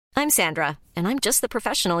I'm Sandra, and I'm just the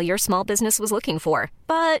professional your small business was looking for.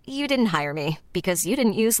 But you didn't hire me because you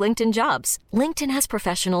didn't use LinkedIn Jobs. LinkedIn has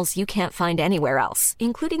professionals you can't find anywhere else,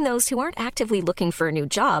 including those who aren't actively looking for a new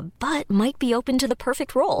job, but might be open to the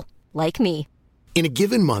perfect role, like me. In a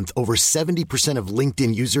given month, over 70% of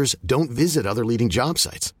LinkedIn users don't visit other leading job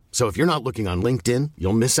sites. So if you're not looking on LinkedIn,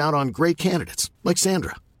 you'll miss out on great candidates like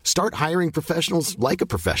Sandra. Start hiring professionals like a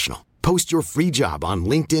professional. Post your free job on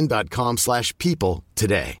linkedin.com/people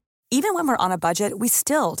today. Even when we're on a budget, we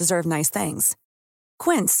still deserve nice things.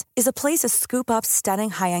 Quince is a place to scoop up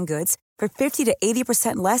stunning high-end goods for 50 to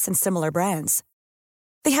 80% less than similar brands.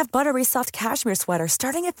 They have buttery soft cashmere sweaters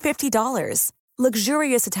starting at $50,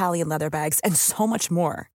 luxurious Italian leather bags, and so much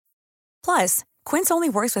more. Plus, Quince only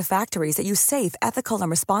works with factories that use safe, ethical, and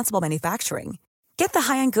responsible manufacturing. Get the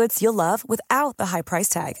high-end goods you'll love without the high price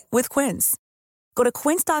tag with Quince. Go to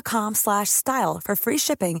quince.com/style for free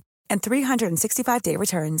shipping and 365-day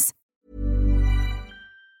returns.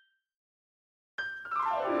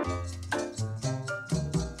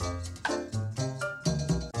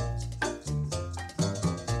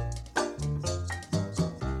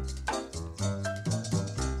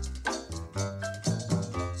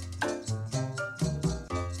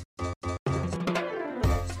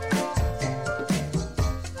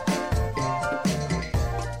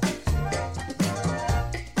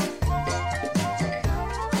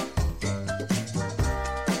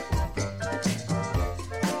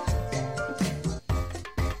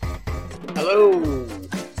 Hello,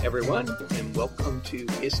 everyone, and welcome to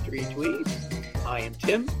History Tweets. I am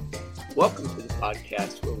Tim. Welcome to the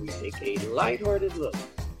podcast where we take a lighthearted look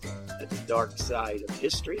at the dark side of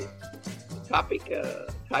history.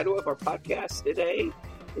 The title of our podcast today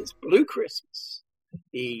is Blue Christmas,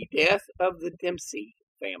 the death of the Dempsey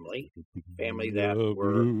family that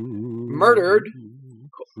were murdered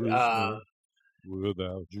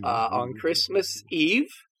on Christmas Eve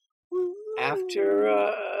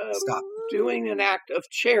after doing an act of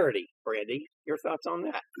charity. Brandy, your thoughts on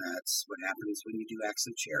that? That's what happens when you do acts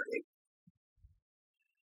of charity.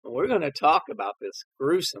 We're going to talk about this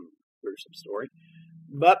gruesome story.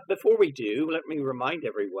 But before we do, let me remind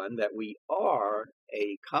everyone that we are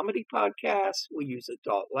a comedy podcast. We use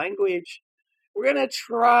adult language. We're going to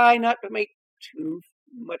try not to make too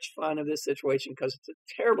much fun of this situation because it's a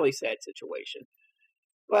terribly sad situation.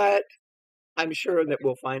 But I'm sure that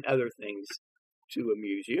we'll find other things to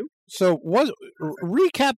amuse you. So,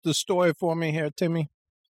 recap the story for me here, Timmy.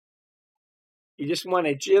 You just want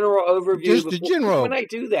a general overview? Just a general. When I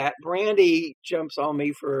do that, Brandy jumps on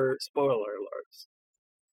me for spoiler alerts.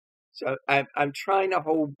 So I'm trying to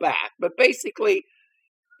hold back. But basically,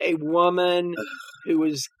 a woman who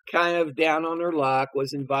was kind of down on her luck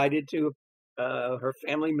was invited to her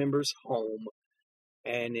family member's home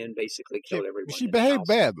and then basically killed everyone. She behaved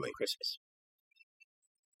badly. Christmas.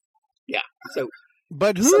 Yeah. So,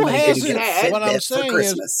 but who hasn't? What I'm saying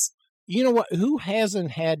is, you know what? Who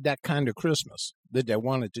hasn't had that kind of Christmas that they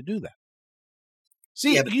wanted to do that?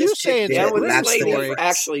 See, yeah, you say it's a this lady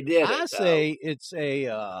actually did. I say it's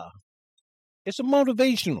a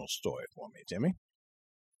motivational story for me, Timmy,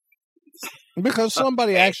 because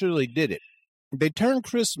somebody actually did it. They turned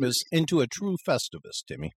Christmas into a true Festivus,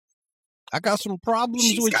 Timmy. I got some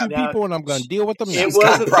problems with you people, and I'm going to deal with them now. It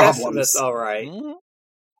was a Festivus, all right. Mm-hmm.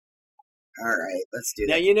 All right, let's do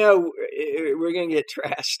that. Now, you know, we're going to get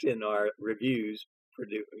trashed in our reviews,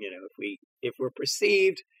 if we're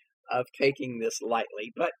perceived of taking this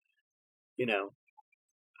lightly. But, do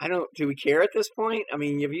we care at this point? I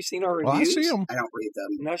mean, have you seen our reviews? Well, I see them. I don't read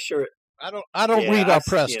them. I'm not sure. I don't read our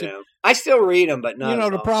press. I still read them, but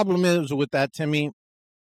not. The problem is with that, Timmy.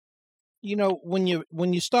 When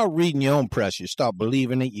you start reading your own press, you start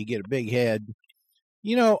believing it. You get a big head.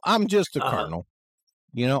 I'm just a colonel.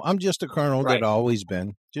 I'm just a colonel that I've always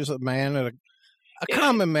been. Just a man, a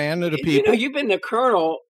common man of the people. You've been the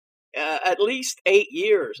colonel at least 8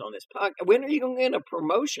 years on this podcast. When are you going to get a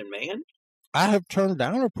promotion, man? I have turned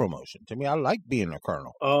down a promotion, Timmy. I like being a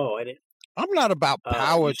colonel. Oh, I didn't. I'm not about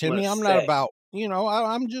power, Timmy. I'm not about,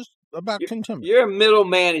 I'm just about contentment. You're a middle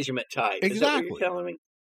management type. Exactly. Is that what you're telling me?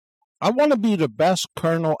 I want to be the best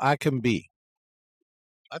colonel I can be.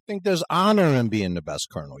 I think there's honor in being the best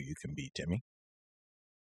colonel you can be, Timmy.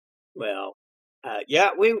 Well,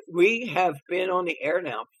 we have been on the air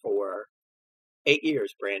now for 8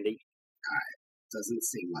 years, Brandy. Doesn't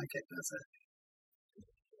seem like it, does it?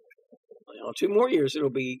 Well, 2 more years, it'll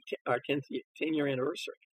be our 10-year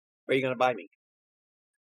anniversary. What are you going to buy me?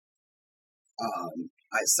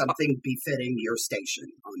 Something befitting your station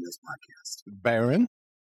on this podcast. Baron?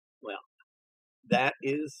 Well,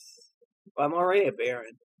 I'm already a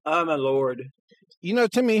baron. I'm a lord.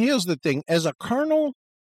 Timmy, here's the thing. As a colonel,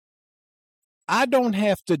 I don't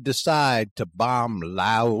have to decide to bomb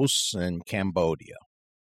Laos and Cambodia.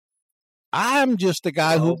 I'm just the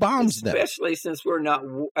guy who bombs them. Especially since we're not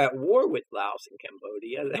at war with Laos and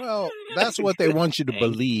Cambodia. Well, that's what they want you to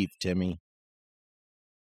believe, Timmy.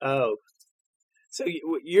 Oh, so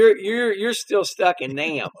you're still stuck in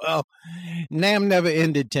Nam. Well, Nam never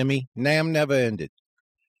ended, Timmy. Nam never ended.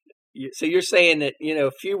 So you're saying that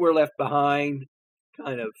few were left behind,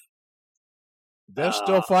 kind of. They're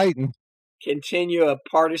still fighting. Continue a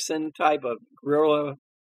partisan type of guerrilla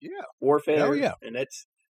warfare. Oh yeah, and that's.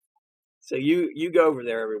 So you go over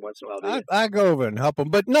there every once in a while. I go over and help them,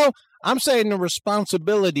 but no, I'm saying the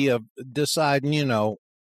responsibility of deciding,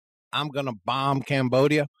 I'm going to bomb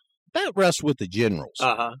Cambodia, that rests with the generals.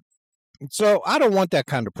 So I don't want that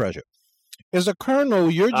kind of pressure. As a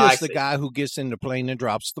colonel, you're just the guy who gets in the plane and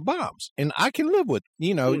drops the bombs, and I can live with.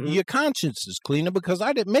 Your conscience is cleaner because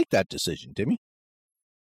I didn't make that decision, Timmy.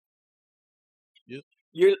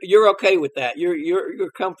 You're okay with that.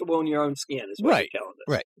 You're comfortable in your own skin, is what you're telling us.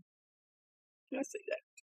 Right. I see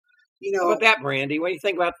that. How about that, Brandy? What do you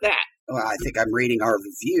think about that? Well, I think I'm reading our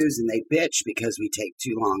reviews and they bitch because we take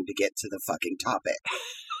too long to get to the fucking topic.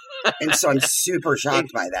 And so I'm super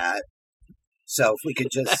shocked by that. So if we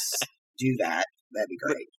could just do that, that'd be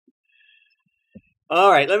great. All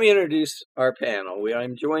right, let me introduce our panel.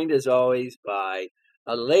 I'm joined, as always, by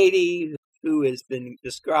a lady who has been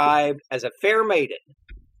described as a fair maiden.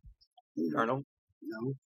 Colonel?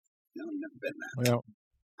 No, I've never been that. Well,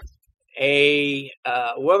 a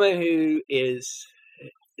woman who is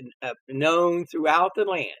known throughout the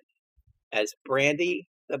land as Brandy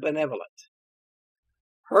the Benevolent.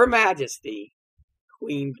 Her Majesty,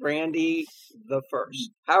 Queen Brandy the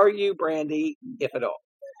First. How are you, Brandy, if at all?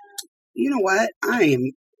 You know what? I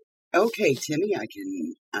am okay, Timmy.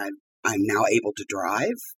 I'm now able to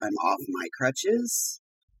drive. I'm off my crutches.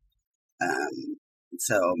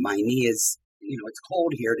 So my knee is, it's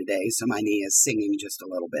cold here today, so my knee is singing just a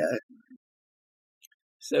little bit.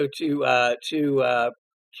 So to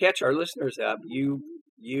catch our listeners up, you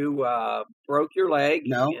broke your leg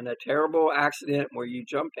in a terrible accident where you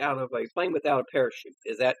jumped out of a plane without a parachute.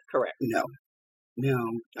 Is that correct? No.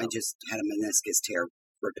 I just had a meniscus tear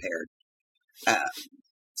repaired.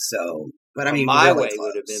 But I mean, my really way close.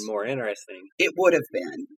 would have been more interesting. It would have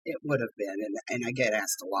been. And I get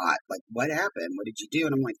asked a lot, like, what happened? What did you do?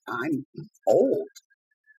 And I'm like, I'm old.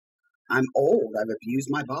 I've abused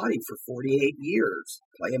my body for 48 years,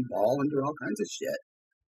 playing ball and doing all kinds of shit.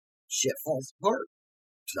 Shit falls apart.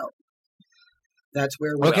 So that's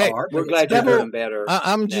where we are. We're glad you're doing better.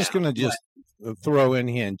 I'm just going to throw in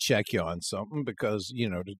here and check you on something because,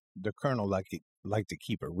 the colonel like to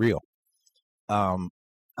keep it real.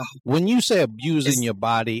 When you say abusing your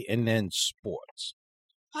body and then sports,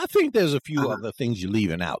 I think there's a few other things you're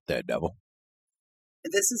leaving out there, Devil.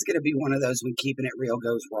 This is going to be one of those when keeping it real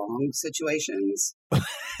goes wrong situations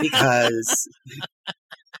because.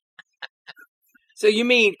 So you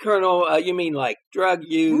mean, Colonel, you mean like drug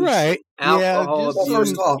use, right? Alcohol abuse? Well,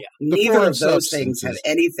 first of all, neither of those things have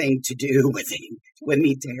anything to do with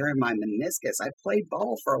me tearing my meniscus. I played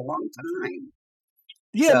ball for a long time.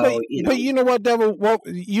 Yeah, so, but you know what, Devil? Well,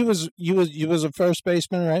 you was a first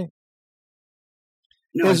baseman, right?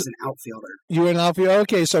 No, I was an outfielder. You were an outfielder?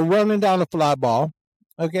 Okay, so running down a fly ball.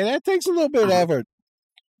 Okay, that takes a little bit of effort.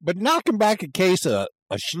 But knocking back a case of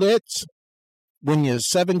a Schlitz when you're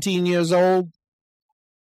 17 years old,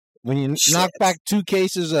 when you knock back 2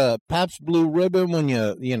 cases of Pabst Blue Ribbon when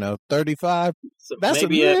you're 35, so that's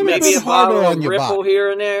maybe a bottle harder on of your Ripple body.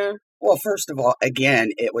 Here and there. Well, first of all, again,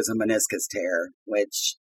 it was a meniscus tear,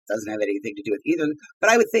 which doesn't have anything to do with either. But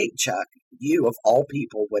I would think, Chuck, you of all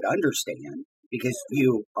people would understand because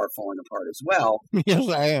you are falling apart as well. Yes,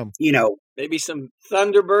 I am. Maybe some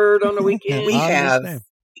Thunderbird on the weekend. We have,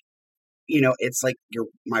 it's like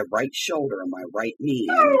my right shoulder and my right knee,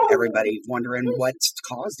 and everybody's wondering what's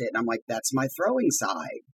caused it. And I'm like, that's my throwing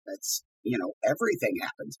side. That's, everything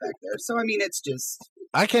happens back there. So, I mean, it's just.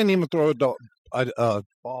 I can't even throw a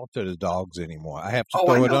ball to the dogs anymore. I have to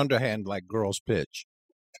throw it underhand like girls pitch.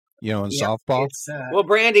 In softball. Well,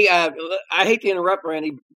 Brandy, I hate to interrupt,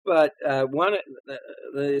 Brandy, but one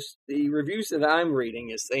the reviews that I'm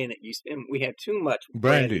reading is saying that we have too much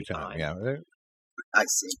brandy time. Yeah, I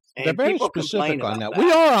see. And they're very specific on that.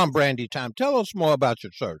 We are on brandy time. Tell us more about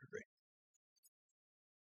your surgery.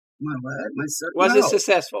 My what? My surgery? Was it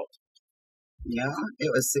successful? Yeah,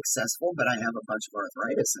 it was successful, but I have a bunch of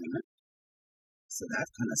arthritis in it. So that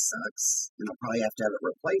kind of sucks. And I'll probably have to have it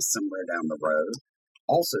replaced somewhere down the road.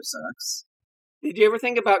 Also sucks. Did you ever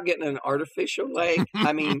think about getting an artificial leg?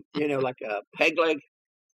 I mean, like a peg leg?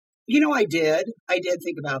 I did. I did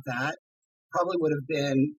think about that. Probably would have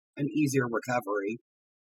been an easier recovery.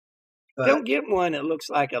 But don't get one that looks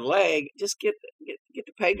like a leg. Just get the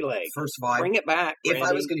peg leg. First of all, bring it back. If Randy.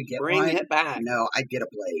 I was going to get bring one, it back. No, I'd get a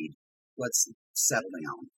blade. Let's settle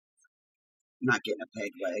down. I'm not getting a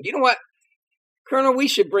peg leg. You know what, Colonel? We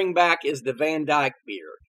should bring back is the Van Dyke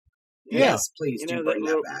beard. Yes, please do bring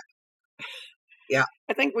that back. Yeah,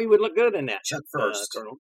 I think we would look good in that. Chuck first,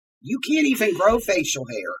 Colonel. You can't even grow facial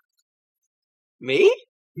hair. Me?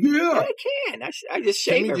 Yeah, I can. I just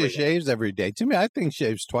shave. Timmy just shaves every day. Timmy, I think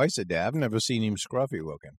shaves twice a day. I've never seen him scruffy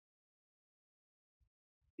looking.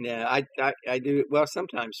 Yeah, I do. Well,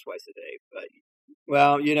 sometimes twice a day, but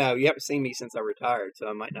you haven't seen me since I retired, so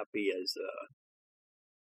I might not be as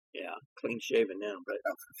clean shaven now. But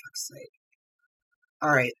for fuck's sake! All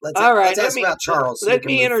right, let's ask about Charles. Let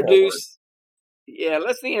me introduce. Yeah,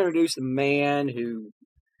 let's introduce a man who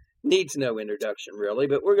needs no introduction, really,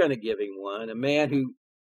 but we're going to give him one. A man who,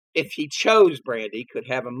 if he chose Brandy, could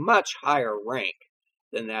have a much higher rank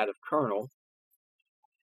than that of Colonel.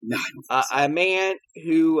 No, I don't think so. A man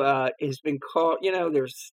who has been called,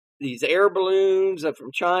 there's these air balloons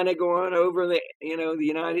from China going over the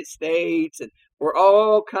United States, and we're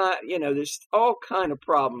all there's all kind of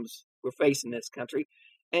problems we're facing in this country.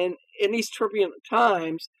 And in these turbulent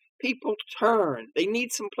times, people turn. They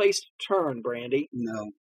need some place to turn, Brandy.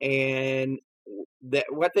 No. And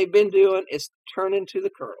what they've been doing is turning to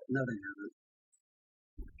the Colonel. No, they haven't.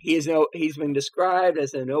 He's been described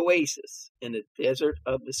as an oasis in the desert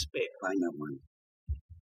of despair. I know one.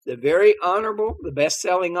 The very honorable, the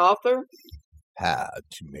best-selling author. How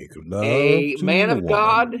to Make Love a to man a of Woman.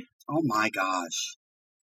 God. Oh, my gosh.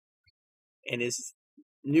 And his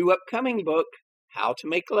new upcoming book, How to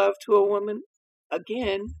Make Love to a Woman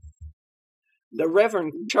Again. The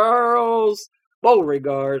Reverend Charles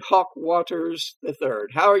Beauregard Hawk Waters III.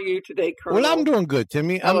 How are you today, Colonel? Well, I'm doing good,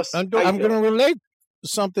 Timmy. I'm going to relate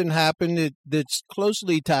something happened that's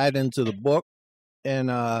closely tied into the book, and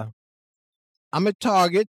I'm at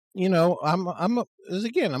Target. I'm a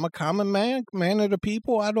common man of the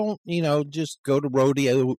people. I don't, just go to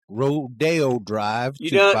Rodeo Drive.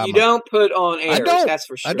 You don't put on airs. That's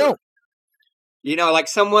for sure. I don't. Like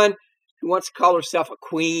someone who wants to call herself a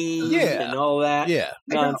queen and all that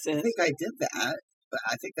nonsense. I don't think I did that, but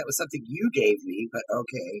I think that was something you gave me, but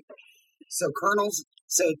okay. So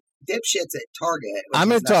dipshits at Target.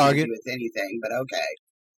 I'm at Target. With anything, but okay.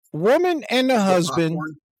 Woman and the husband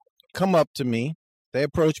come up to me. They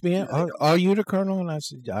approached me. Are you the Colonel? And I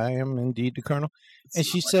said, I am indeed the Colonel. And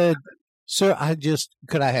she said, sir,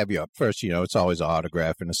 could I have your, first, it's always an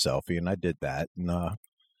autograph and a selfie. And I did that. And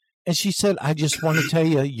she said, I just want to tell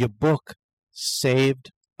you, your book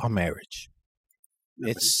saved our marriage.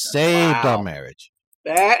 It saved our marriage.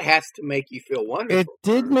 That has to make you feel wonderful. It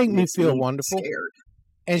did make me feel wonderful. Scared.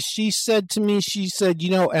 And she said to me,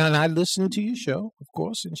 and I listened to your show, of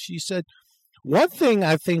course, and she said, one thing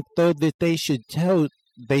I think, though, that they should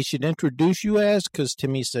introduce you as, because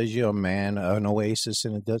Timmy says you're a man, an oasis,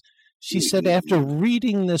 and it does. She said, after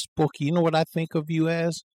reading this book, you know what I think of you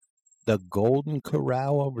as? The Golden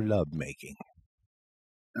Corral of lovemaking.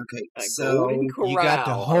 Okay, so you got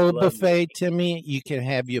the whole buffet, Timmy. You can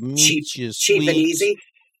have your meats, your cheap and easy.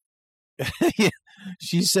 Yeah.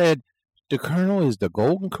 She said, the Colonel is the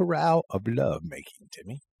Golden Corral of lovemaking,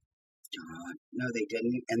 Timmy. No, they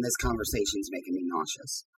didn't. And this conversation's making me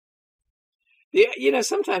nauseous. Yeah,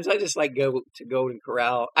 sometimes I just go to Golden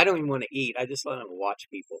Corral. I don't even want to eat. I just let them watch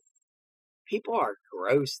people. People are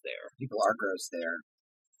gross there. People are gross there.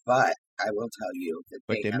 But I will tell you that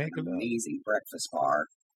they have an amazing breakfast bar.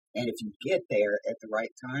 And if you get there at the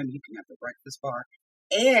right time, you can have the breakfast bar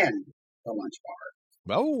and the lunch bar.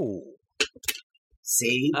 Oh.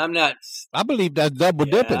 See? I believe that's double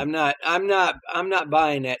dipping. I'm not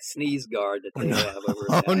buying that sneeze guard that they have over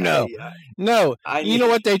there. Oh, no. No. You know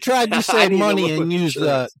what? They tried to save money and use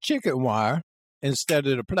the chicken wire instead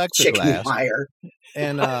of the plexiglass. Chicken wire.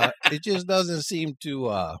 And it just doesn't seem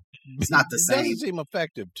to... it's not the same. It doesn't seem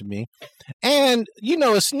effective to me. And,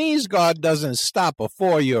 a sneeze guard doesn't stop a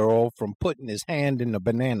 4-year-old from putting his hand in the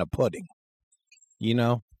banana pudding.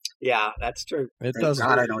 Yeah, that's true. It doesn't.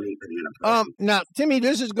 God, I don't eat banana pudding. Now, Timmy,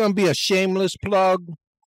 this is going to be a shameless plug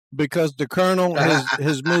because the Colonel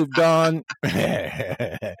has moved on.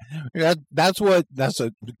 That's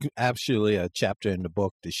actually a chapter in the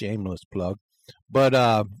book, the shameless plug. But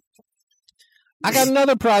I got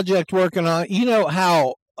another project working on. You know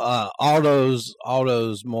how all those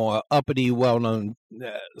more uppity, well-known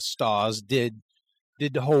stars did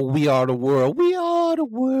did the whole "We Are the World," "We are the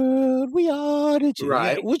world, we are the children,"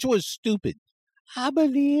 Right. which was stupid. I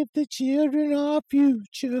believe the children are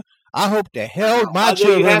future. I hope to hell my Although you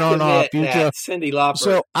children have to are our admit future. that Cyndi Lauper So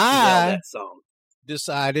yelled I that song.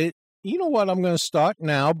 decided, you know what, I'm going to start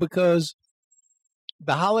now because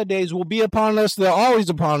the holidays will be upon us. They're always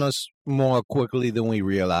upon us more quickly than we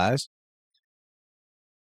realize.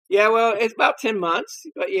 Yeah, well, it's about 10 months,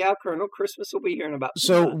 but yeah, Colonel, Christmas will be here in about 10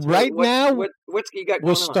 So months. right now, what's you got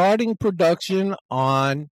we're going on? starting production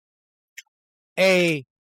on a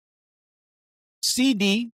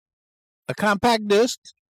CD, a compact disc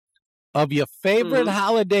of your favorite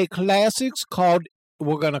holiday classics called,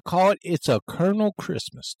 we're going to call it, It's a Colonel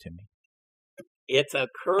Christmas, Timmy. It's a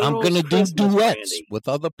Colonel's I'm going to do Christmas, duets Brandy. with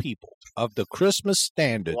other people of the Christmas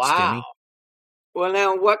standards, Wow. Timmy. Well,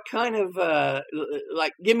 now, what kind of,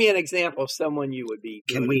 give me an example of someone you would be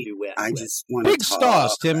doing a duet I with. just want to Big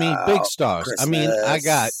stars, Timmy. Big stars. Christmas. I mean, I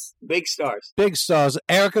got Big stars. big stars.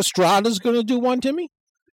 Eric Estrada's going to do one, Timmy.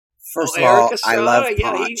 First of Eric all, Estrada, I love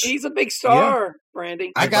yeah, Punch. he's a big star,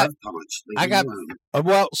 Brandy. I got- love Punch. Leave I me got- alone.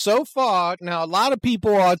 Well, so far, now a lot of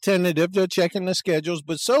people are tentative. They're checking the schedules,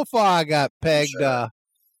 but so far I got pegged Sure.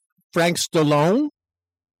 Frank Stallone.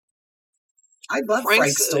 I love Frank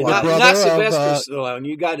Stallone. Not brother Sylvester of, Stallone.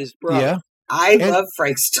 You got his brother. Yeah. I And- love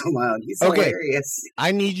Frank Stallone. He's Okay. hilarious.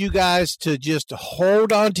 I need you guys to just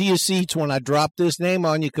hold on to your seats when I drop this name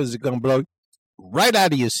on you because it's going to blow right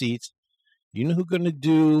out of your seats. You know who's going to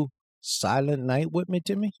do Silent Night with me,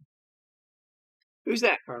 Timmy? Who's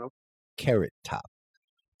that, Colonel? Carrot Top.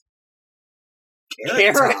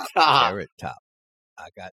 Carrot Top. Carrot Top. I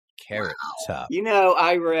got Carrot Top. You know,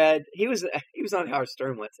 I read he was on Howard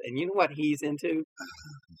Stern once, and you know what he's into?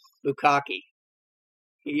 Bukkake.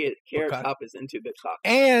 Carrot Bukkake. Top is into bukkake.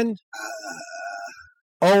 And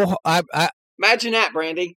Imagine that,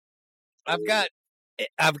 Brandy.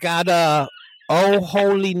 I've got Oh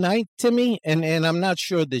Holy Night, Timmy, and I'm not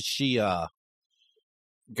sure that she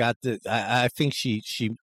got the. I think she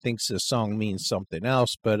thinks the song means something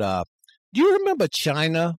else. But do you remember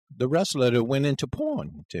China, the wrestler that went into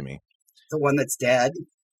porn, Timmy? The one that's dead.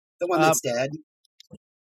 The one that's dead.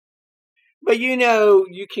 But you know,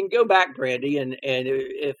 you can go back, Brandy, and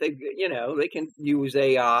if they, you know, they can use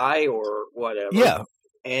AI or whatever. Yeah.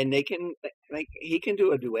 And he can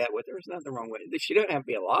do a duet with her. There's nothing wrong with it. She don't have to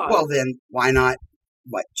be alive. Well, then why not?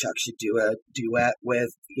 What Chuck should do a duet with?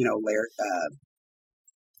 You know,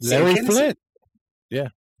 Larry Sam Flint. Yeah.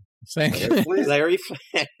 Larry Flint. Larry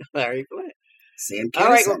Flint. Larry Flint. Sam All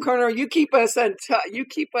right, well, Kinison. Colonel, you keep us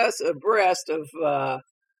abreast of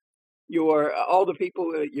all the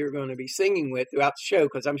people that you're going to be singing with throughout the show,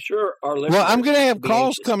 because I'm sure our listeners. Well, I'm going to have will be calls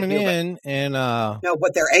anxious to coming hear about it. in, and No,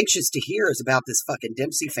 what they're anxious to hear is about this fucking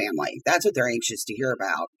Dempsey family. That's what they're anxious to hear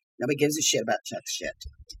about. Nobody gives a shit about Chuck's shit.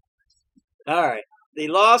 All right. The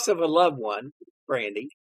loss of a loved one, Brandy,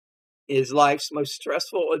 is life's most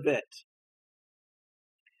stressful event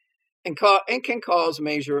and can cause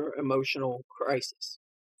major emotional crisis.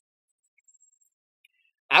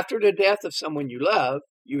 After the death of someone you love,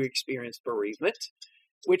 you experience bereavement,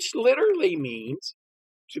 which literally means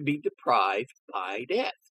to be deprived by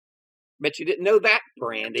death. Bet you didn't know that,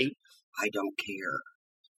 Brandy. I don't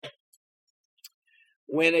care.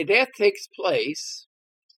 When a death takes place,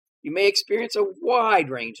 you may experience a wide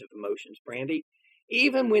range of emotions, Brandy,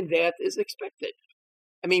 even when death is expected.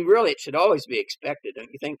 I mean, really, it should always be expected,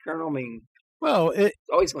 don't you think, Colonel? I mean, well, it's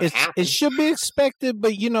always going to happen. it should be expected,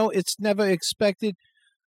 but you know, it's never expected.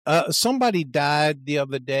 Somebody died the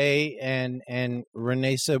other day, and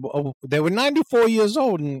Renee said, "Oh, they were 94 years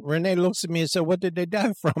old." And Renee looks at me and said, "What did they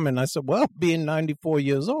die from?" And I said, "Well, being 94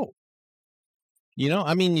 years old. You know,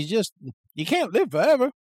 I mean, you can't live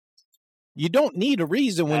forever. You don't need a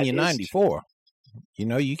reason when you're 94. You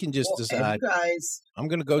know, you can just decide, guys, I'm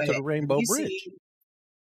going to go to the Rainbow Bridge."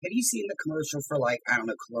 Have you seen the commercial for, like, I don't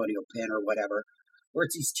know, Colonial Penn or whatever, where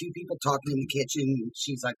it's these two people talking in the kitchen, and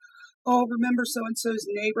she's like, "Oh, remember so-and-so's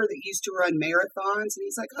neighbor that used to run marathons?" And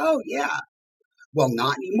he's like, "Oh, yeah." "Well,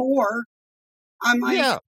 not anymore." I'm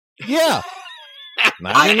like, Yeah.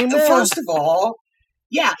 Not anymore. First of all,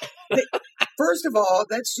 first of all,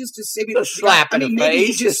 that's just a The slap in the maybe he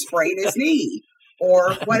face. just sprained his knee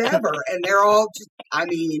or whatever. And they're all just, I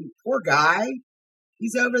mean, poor guy.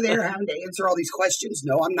 He's over there having to answer all these questions.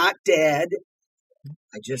 No, I'm not dead.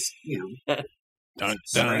 I just, Dun,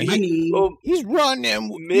 sprained dun. my knee. Well, He's running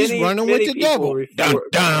with many the devil. people Dun,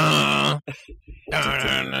 report- dun.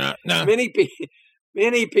 Dun, dun, dun.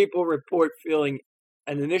 Many people report feeling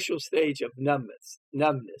an initial stage of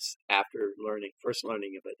numbness after first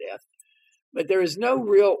learning of a death. But there is no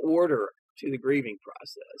real order to the grieving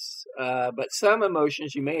process. But some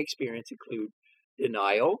emotions you may experience include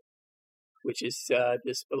denial, which is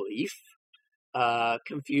disbelief,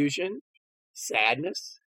 confusion,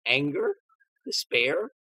 sadness, anger,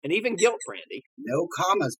 despair, and even guilt, Brandy. No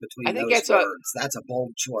commas between those words. That's a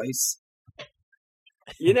bold choice.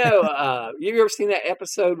 You know, you ever seen that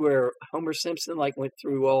episode where Homer Simpson went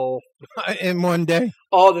through all in one day,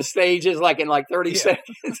 all the stages in 30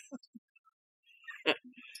 seconds?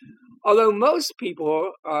 Although most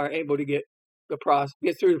people are able to get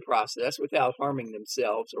through the process without harming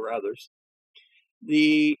themselves or others,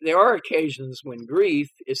 there are occasions when grief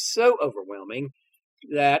is so overwhelming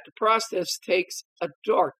that the process takes a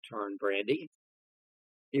dark turn, Brandy.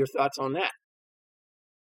 Your thoughts on that?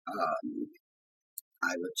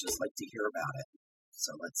 I would just like to hear about it.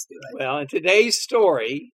 So let's do it. Well, in today's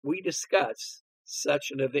story, we discuss such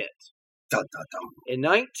an event. Dun, dun, dun. In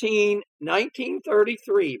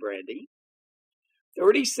 1933, Brandy,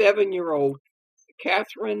 37-year-old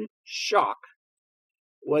Catherine Schock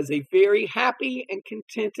was a very happy and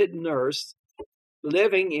contented nurse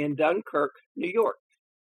living in Dunkirk, New York.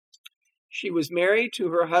 She was married to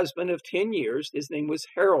her husband of 10 years. His name was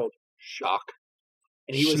Harold Schock,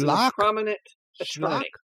 and he was a prominent attorney.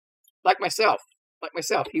 Like myself.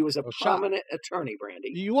 He was a prominent attorney,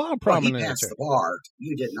 Brandy. You are a prominent he passed attorney. The bar.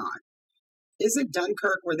 You did not. Isn't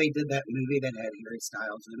Dunkirk where they did that movie that had Harry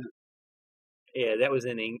Styles in it? Yeah, that was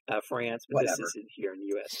in France, but Whatever. This is here in the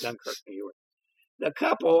U.S., Dunkirk, New York. The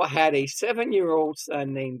couple had a 7-year-old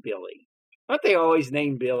son named Billy. Aren't they always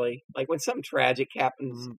named Billy? Like when something tragic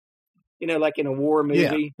happens, like in a war movie.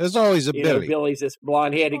 Yeah, there's always a Billy. Billy's this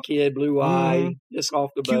blonde-headed kid, blue eye, just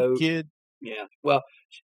off the boat. Cute kid. Yeah. Well,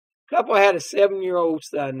 the couple had a 7-year-old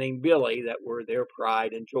son named Billy that were their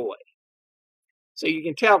pride and joy. So you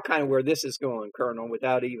can tell kind of where this is going, Colonel,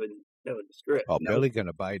 without even knowing the script. Oh, Billy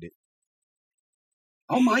gonna bite it.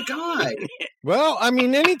 Oh my God! Well, I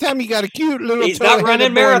mean, anytime you got a cute little, he's not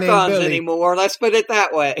running marathons anymore. Let's put it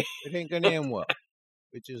that way. It ain't gonna end well.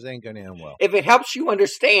 It just ain't gonna end well. If it helps you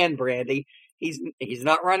understand, Brandy, he's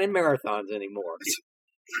not running marathons anymore.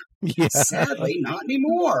 Yeah. Sadly, not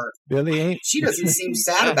anymore. Billy ain't. She doesn't seem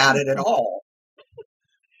sad about it at all.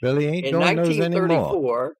 Billy ain't in doing those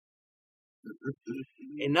anymore.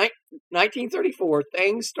 In 1934,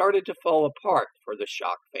 things started to fall apart for the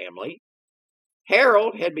Schock family.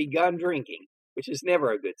 Harold had begun drinking, which is never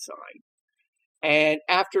a good sign. And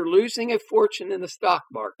after losing a fortune in the stock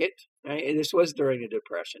market, and this was during the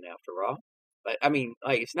Depression after all, but I mean,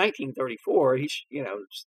 it's 1934,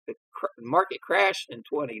 the market crashed in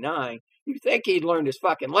 29. You'd think he'd learned his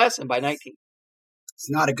fucking lesson by 19. He's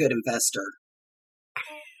not a good investor.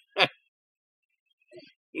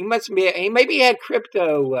 Maybe he had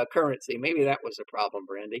cryptocurrency. Maybe that was a problem,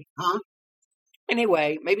 Brandy. Huh?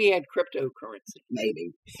 Anyway, maybe he had cryptocurrency.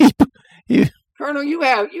 Maybe. Colonel, you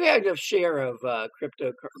had a share of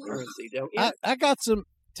cryptocurrency, don't you? I got some.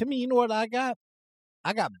 Timmy, you know what I got?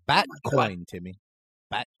 I got Batcoin, Timmy.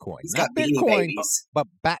 Batcoin. He's Not got Beanie Bitcoin, Babies. but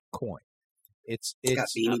Batcoin. It's got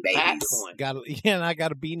Beanie Babies. Batcoin. And I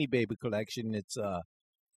got a Beanie Baby collection. It's Are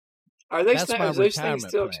those things still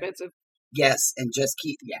plan. expensive? Yes, and just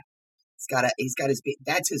keep. Yeah, he's got his.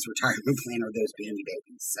 That's his retirement plan. Are those Beanie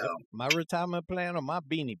Babies? So my retirement plan are my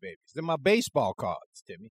Beanie Babies. They're my baseball cards,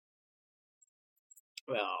 Timmy.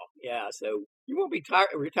 Well, yeah. So you won't be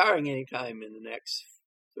retiring anytime in the next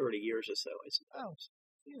 30 years or so, I suppose.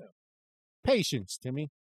 Patience,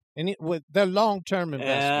 Timmy. And with the long-term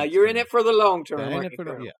investment. You're in it for the long term.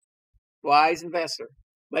 Wise investor.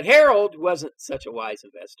 But Harold wasn't such a wise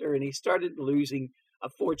investor, and he started losing a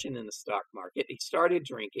fortune in the stock market. He started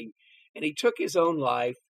drinking, and he took his own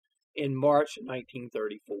life in March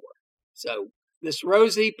 1934. So this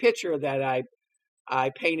rosy picture that I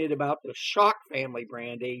painted about the Schock family,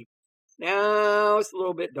 Brandy, now it's a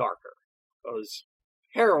little bit darker because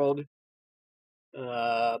Harold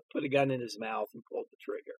put a gun in his mouth and pulled the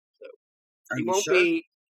trigger. So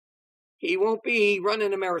he won't be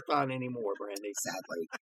running a marathon anymore, Brandy. Sadly,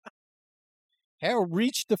 Harold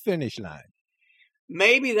reached the finish line.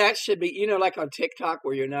 Maybe that should be, like on TikTok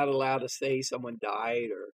where you're not allowed to say someone died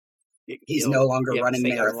or he's no longer running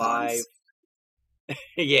marathons.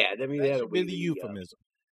 Yeah, I mean that should be the euphemism.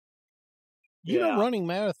 Running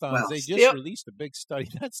marathons, they just released a big study.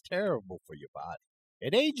 That's terrible for your body.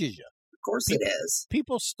 It ages you. Of course it is.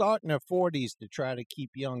 People start in their 40s to try to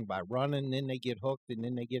keep young by running, then they get hooked, and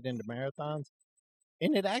then they get into marathons.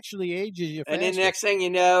 And it actually ages you faster. And then next thing you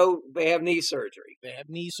know, they have knee surgery. They have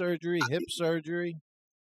knee surgery, hip surgery.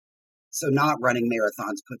 So not running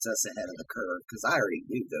marathons puts us ahead of the curve because I already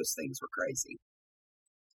knew those things were crazy.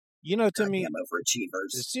 You know, to me, Goddamn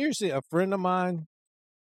overachievers. seriously, a friend of mine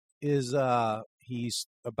is he's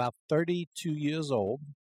about 32 years old.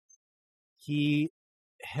 He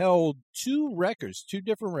held two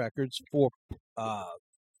different records for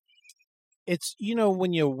it's, you know,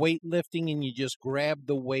 when you're weightlifting and you just grab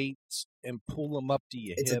the weights and pull them up to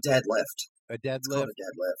your It's hip. a deadlift. A It's called deadlift. a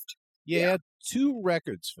deadlift. Yeah, two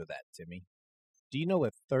records for that, Timmy. Do you know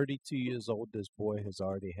at 32 years old, this boy has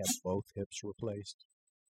already had both hips replaced?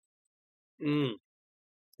 Mm.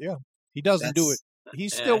 Yeah. He doesn't do it. He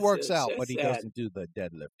still works it's out, so but he sad. doesn't do the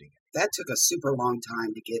deadlifting. That took a super long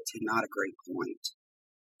time to get to not a great point.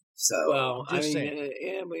 So Well, I just mean, saying.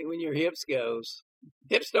 yeah, when your hips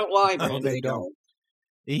don't lie, No, man. they don't.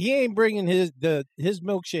 He ain't bringing his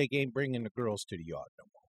milkshake ain't bringing the girls to the yard no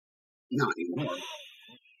more. Not anymore.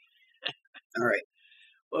 All right.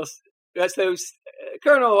 Well, so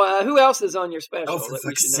Colonel, who else is on your special? Oh, for that we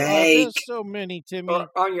fuck's should know? sake. There's so many, Timmy. Or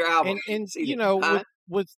on your album, And CD, you know, huh?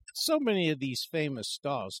 with so many of these famous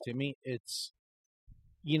stars, Timmy, it's,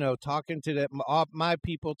 you know, talking to my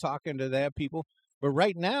people, talking to their people. But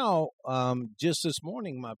right now, just this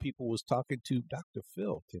morning, my people was talking to Dr.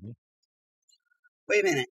 Phil, Timmy. Wait a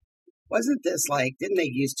minute. Wasn't this like, didn't they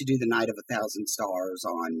used to do the Night of 1,000 Stars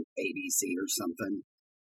on ABC or something?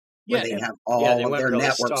 Where Yeah. they have all they of weren't their really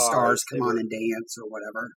network stars stars. They come on were- and dance or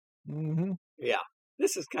whatever. Mm-hmm. Yeah,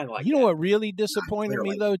 this is kind of like You know that. what really disappointed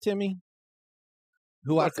me, clearly. though, Timmy?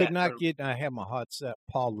 Who What's I could that, not Colonel? get, and I had my heart set,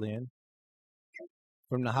 Paul Lynn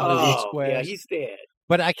from the Hollywood Oh, Squares. yeah, he's dead.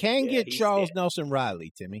 But I can Yeah, get he's Charles dead. Nelson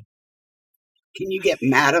Riley, Timmy. Can you get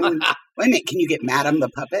Madam? Wait a minute. Can you get Madam the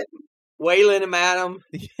puppet? Waylon and Madam.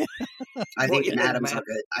 I think Well, yeah, Madam's Madam. are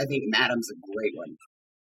good. I think Madam's a great one.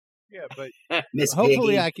 Yeah, but Miss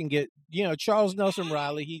hopefully Piggy. I can get, you know, Charles Nelson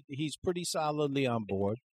Riley. He's pretty solidly on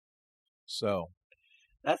board. So,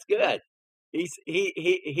 That's good. He's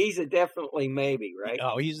a definitely maybe, right?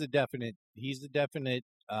 oh, he's the definite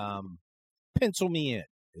pencil me in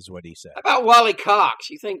is what he said. How about Wally Cox?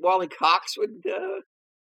 You think Wally Cox would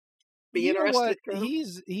be You know interested? what? Colonel?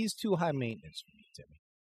 He's too high maintenance for me, Timmy.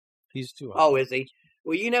 He's too high. Oh, is he?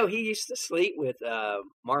 Well, you know, he used to sleep with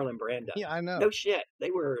Marlon Brando. Yeah, I know. No shit.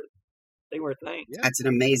 They were a thing. Yeah. That's an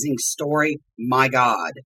amazing story. My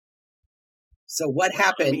God. So what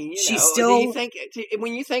happened? I mean, you She's know, still. do you think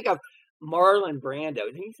when you think of Marlon Brando,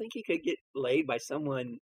 do you think he could get laid by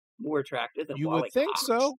someone more attractive than You Wally would think Cox?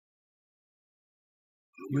 so. Oh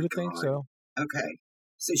You my would think God. so. Okay.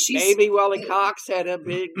 So she's. Maybe Wally Cox had a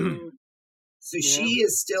big. So Yeah. she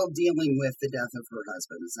is still dealing with the death of her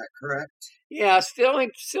husband. Is that correct? Yeah,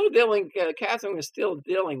 still dealing. Catherine was still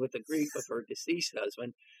dealing with the grief of her deceased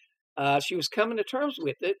husband. She was coming to terms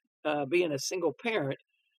with it, being a single parent.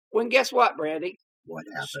 When guess what, Brandy? What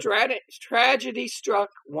happened? Tragedy struck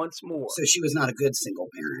once more. So she was not a good single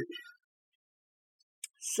parent.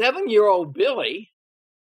 7-year-old Billy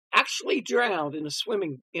actually drowned in a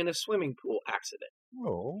swimming pool accident.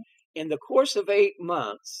 Oh, In the course of 8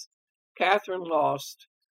 months, Catherine lost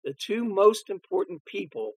the two most important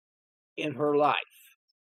people in her life.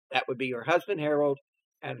 That would be her husband, Harold,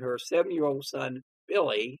 and her 7-year-old son,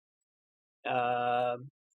 Billy.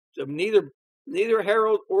 So neither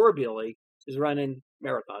Harold or Billy is running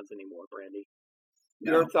marathons anymore, Brandy.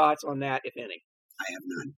 No, Your thoughts on that, if any? I have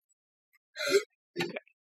none.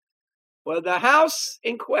 Well, the house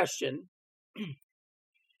in question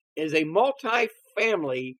is a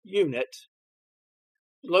multi-family unit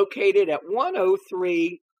located at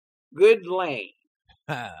 103 Good Lane.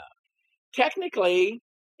 Technically,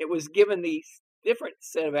 it was given the different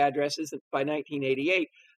set of addresses by 1988,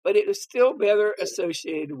 but it was still better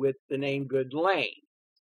associated with the name Good Lane.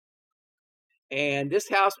 And this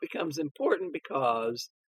house becomes important because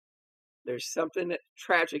there's something that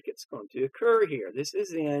tragic that's going to occur here. This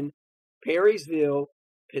is in Perrysville,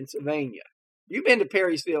 Pennsylvania. You've been to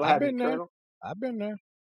Perrysville, I've haven't been you, there. Colonel? I've been there.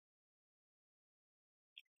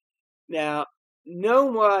 Now,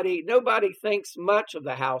 nobody thinks much of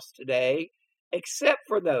the house today, except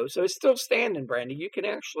for those. So it's still standing, Brandy. You can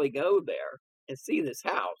actually go there and see this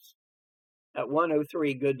house at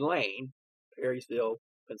 103 Good Lane, Perrysville,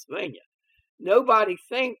 Pennsylvania. Nobody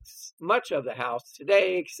thinks much of the house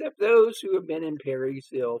today, except those who have been in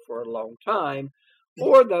Perrysville for a long time,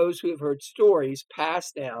 or those who have heard stories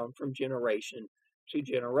passed down from generation to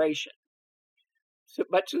generation. So,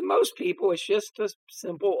 but to most people, it's just a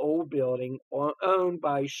simple old building owned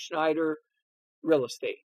by Schneider Real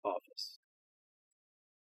Estate Office.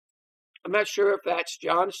 I'm not sure if that's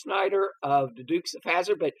John Schneider of the Dukes of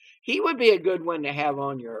Hazzard, but he would be a good one to have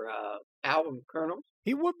on your album, Colonel.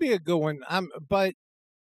 He would be a good one. But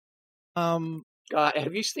God,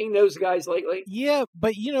 have you seen those guys lately? Yeah,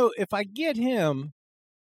 but if I get him,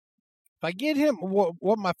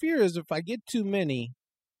 what my fear is, if I get too many,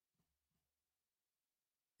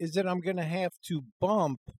 is that I'm going to have to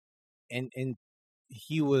bump, and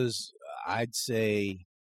he was, I'd say,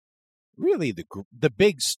 really the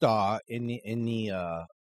big star in the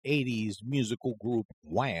 80s musical group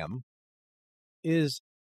Wham is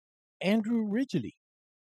Andrew Ridgeley.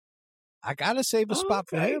 I gotta save a spot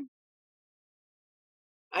for him.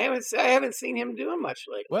 I haven't seen him doing much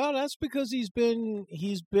lately. Well, that's because he's been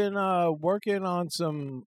working on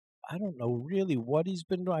some. I don't know really what he's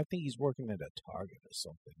been doing. I think he's working at a Target or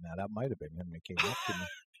something. Now that might have been him that came up to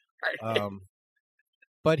me.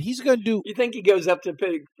 But he's gonna do. You think he goes up to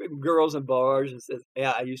girls in bars and says,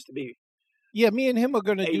 "Yeah, I used to be." Yeah, me and him are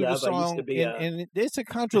gonna do the song, and it's a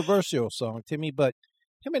controversial song, Timmy. But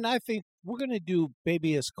him and I think we're gonna do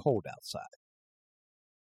 "Baby It's Cold Outside."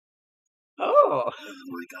 Oh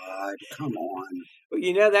my God! Come on.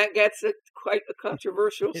 Well, that gets quite a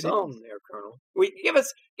controversial song there, Colonel. Give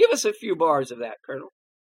us a few bars of that, Colonel.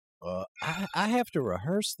 I have to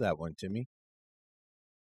rehearse that one, Timmy.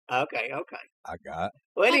 Okay. I got.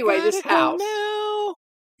 Well, anyway, this house. Now.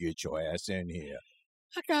 Get your ass in here.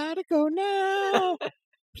 I gotta go now.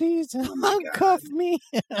 Please handcuff me.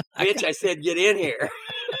 Bitch, I said get in here.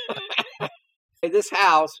 This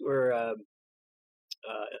house where.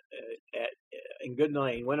 In Good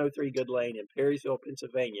Lane, 103 Good Lane in Perrysville,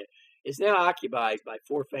 Pennsylvania, is now occupied by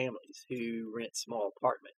 4 families who rent small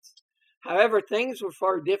apartments. However, things were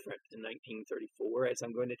far different in 1934, as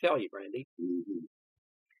I'm going to tell you, Brandy. Mm-hmm.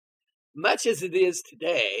 Much as it is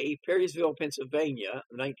today, Perrysville, Pennsylvania,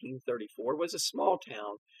 1934, was a small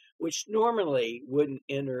town which normally wouldn't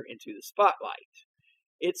enter into the spotlight.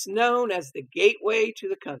 It's known as the gateway to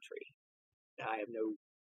the country. I have no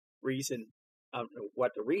reason. I don't know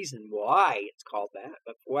what the reason why it's called that,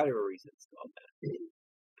 but for whatever reason it's called that.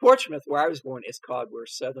 Portsmouth, where I was born, is called where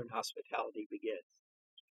Southern hospitality begins.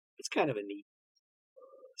 It's kind of a neat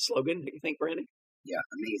slogan, don't you think, Brandy? Yeah,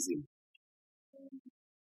 amazing.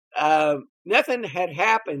 Nothing had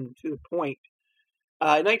happened to the point, in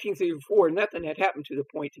 1934, nothing had happened to the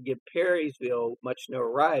point to give Perrysville much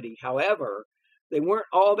notoriety. However, there weren't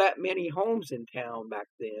all that many homes in town back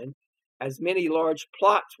then, as many large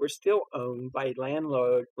plots were still owned by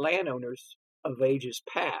landowners of ages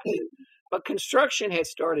past. But construction had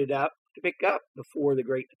started to pick up before the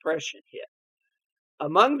Great Depression hit.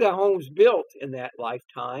 Among the homes built in that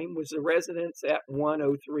lifetime was the residence at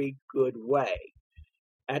 103 Good Way.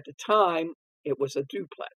 At the time, it was a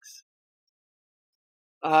duplex.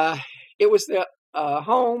 It was the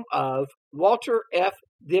home of Walter F.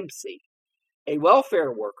 Dempsey, a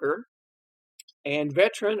welfare worker and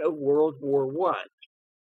veteran of World War I,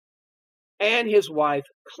 and his wife,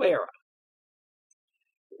 Clara.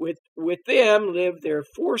 With them lived their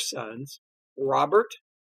 4 sons, Robert,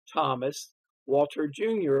 Thomas, Walter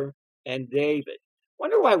Jr., and David.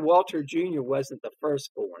 Wonder why Walter Jr. wasn't the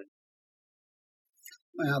firstborn.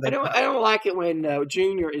 Well, I don't like it when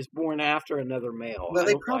Jr. is born after another male. Well,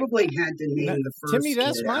 they probably had to name the first Timmy,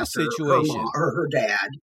 that's kid my after situation. her dad.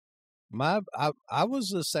 I was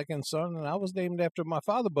the second son, and I was named after my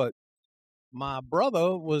father, but my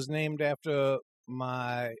brother was named after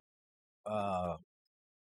my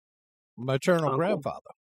maternal uncle.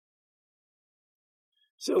 Grandfather.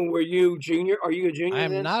 So were you junior? Are you a junior? I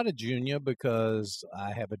am then? not a junior because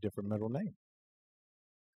I have a different middle name.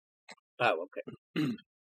 Oh, okay.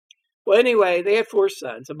 Well, anyway, they had 4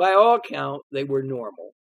 sons, and by all accounts, they were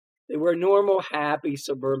normal. They were a normal, happy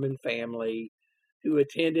suburban family who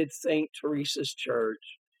attended St. Teresa's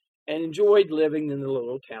Church and enjoyed living in the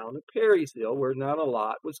little town of Perrysville, where not a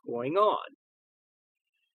lot was going on.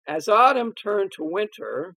 As autumn turned to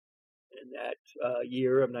winter, in that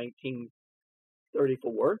year of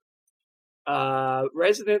 1934,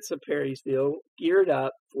 residents of Perrysville geared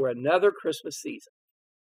up for another Christmas season.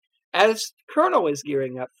 As Colonel is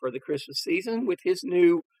gearing up for the Christmas season with his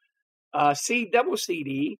new double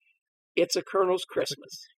CD, It's a Colonel's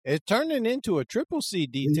Christmas. It's turning into a triple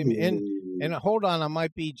CD, Timmy. And hold on, I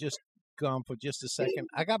might be just gone for just a second.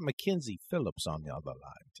 I got Mackenzie Phillips on the other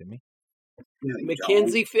line, Timmy. No,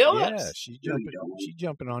 Mackenzie Phillips? Yeah, she's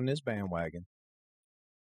jumping on this bandwagon.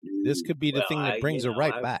 This could be the thing that brings her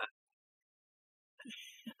right back.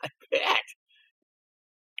 I bet.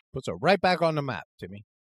 Puts her right back on the map, Timmy.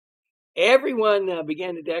 Everyone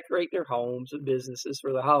began to decorate their homes and businesses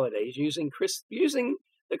for the holidays, using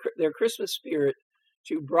their Christmas spirit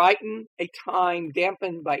to brighten a time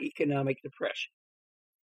dampened by economic depression.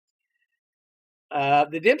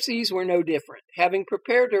 The Dempseys were no different, having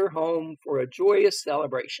prepared their home for a joyous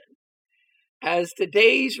celebration. As the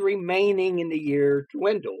days remaining in the year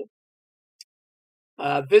dwindled,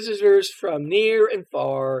 visitors from near and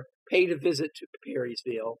far paid a visit to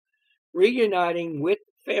Perrysville, reuniting with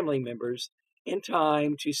family members in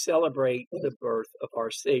time to celebrate the birth of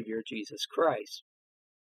our Savior, Jesus Christ.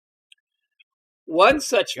 One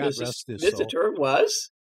such visitor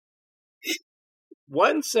was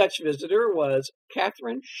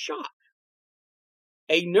Catherine Schock,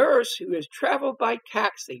 a nurse who has traveled by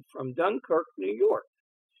taxi from Dunkirk, New York.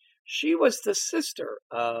 She was the sister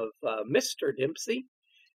of Mr. Dempsey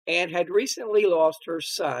and had recently lost her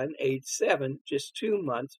son, age 7, just 2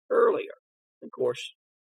 months earlier. Of course,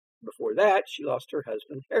 before that, she lost her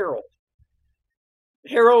husband, Harold.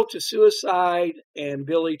 Harold to suicide and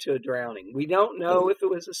Billy to a drowning. We don't know if it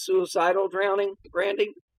was a suicidal drowning,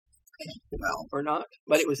 Brandy, or not,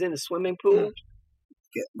 but it was in a swimming pool.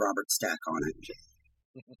 Get Robert Stack on it.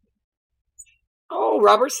 Oh,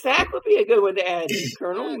 Robert Stack would be a good one to add,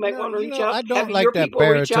 Colonel. You might want to reach out. I don't like that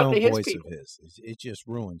baritone voice of his. It just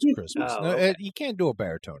ruins Christmas. Okay. You can't do a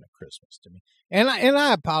baritone at Christmas to me. And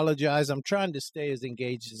I apologize. I'm trying to stay as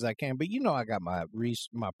engaged as I can, but I got my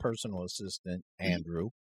personal assistant Andrew,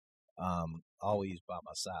 always by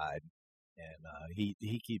my side, and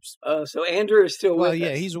he keeps. So Andrew is still with us. Well,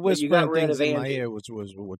 yeah, he's whispering things in my ear, which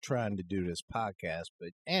was we're trying to do this podcast. But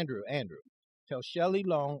Andrew, tell Shelley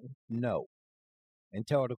Long no. And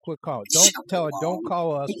tell her to quit calling. Don't tell her, don't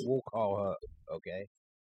call us, we'll call her, okay?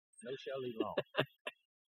 No Shelley Long.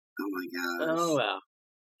 Oh, my gosh. Oh, well.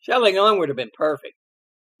 Shelley Long would have been perfect.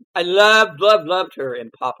 I loved her in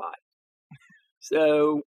Popeye.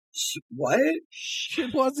 So. What? She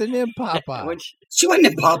wasn't in Popeye. She wasn't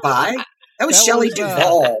in Popeye. That was Shelley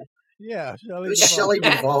Duvall. Yeah, Shelley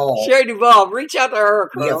Duvall. Shelley Duvall. Reach out to her,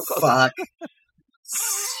 Colonel. You fuck.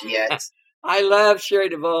 Shit. I love Shelley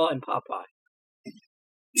Duvall and Popeye.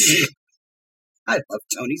 I love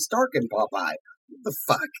Tony Stark and Popeye. What the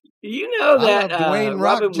fuck? You know that Dwayne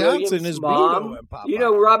Robin Johnson Williams' is mom. You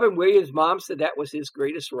know Robin Williams' mom said that was his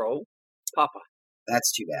greatest role, Popeye.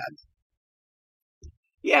 That's too bad.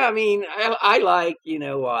 Yeah, I mean, I like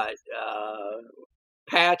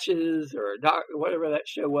Patches or whatever that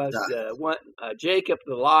show was. Jacob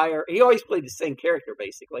the Liar. He always played the same character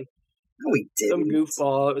basically. No, he didn't. Some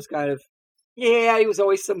goofball. It was kind of. Yeah, he was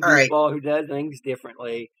always some goofball who does things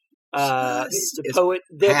differently. The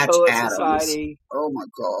Dead Poet Adams. Society. Oh my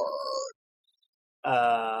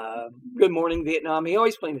god. Good Morning Vietnam. He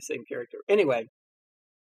always playing the same character. Anyway,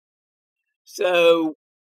 so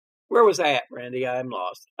where was I at, Randy? I'm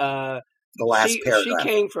lost. The last paragraph. She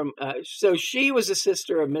came from. So she was a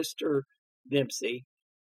sister of Mr. Dempsey.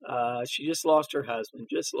 She just lost her husband,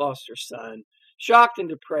 just lost her son. Shocked and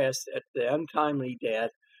depressed at the untimely death,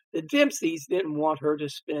 the Dempseys didn't want her to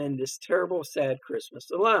spend this terrible, sad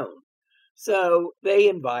Christmas alone. So they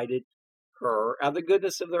invited her, out of the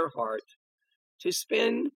goodness of their heart, to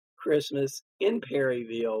spend Christmas in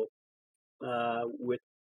Perryville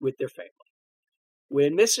with their family.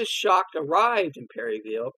 When Mrs. Schock arrived in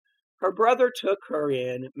Perryville, her brother took her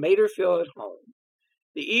in, made her feel at home.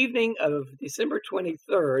 The evening of December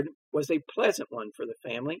 23rd was a pleasant one for the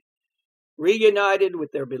family. Reunited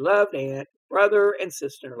with their beloved aunt, brother, and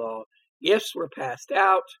sister-in-law, gifts were passed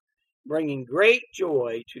out, bringing great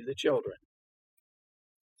joy to the children.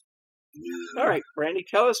 All right, Brandy,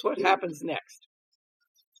 tell us what happens next.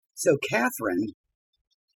 So Catherine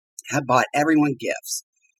had bought everyone gifts.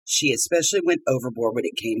 She especially went overboard when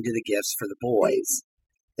it came to the gifts for the boys.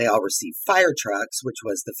 They all received fire trucks, which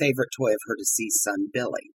was the favorite toy of her deceased son,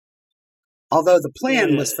 Billy. Although the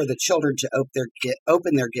plan was for the children to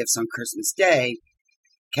open their gifts on Christmas Day,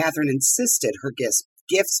 Catherine insisted her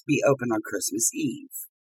gifts be opened on Christmas Eve.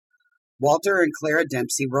 Walter and Clara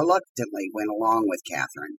Dempsey reluctantly went along with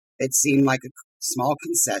Catherine. It seemed like a small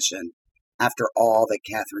concession after all that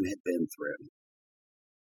Catherine had been through.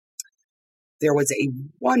 There was a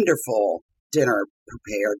wonderful dinner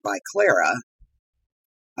prepared by Clara,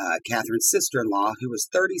 Catherine's sister-in-law, who was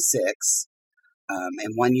 36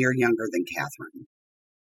 and 1 year younger than Catherine.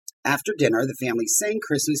 After dinner, the family sang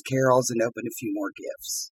Christmas carols and opened a few more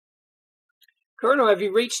gifts. Colonel, have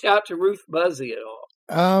you reached out to Ruth Buzzy at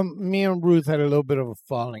all? Me and Ruth had a little bit of a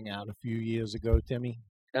falling out a few years ago, Timmy.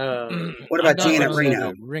 What about Janet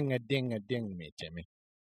Reno? Ring-a-ding-a-ding me, Timmy.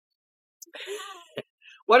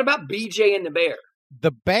 What about BJ and the Bear?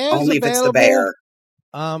 The Bear's only available, if it's the Bear.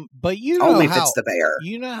 But you know only if it's the Bear.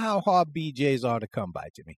 You know how hard BJs are to come by,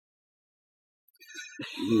 Timmy.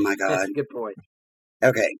 Oh my God. That's a good point.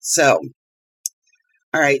 Okay, so,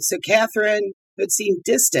 all right, so Catherine, who had seemed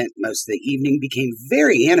distant most of the evening, became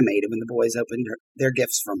very animated when the boys opened their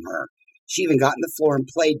gifts from her. She even got on the floor and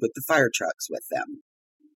played with the fire trucks with them.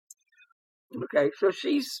 Okay, so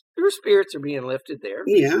her spirits are being lifted there.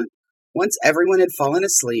 Yeah. Once everyone had fallen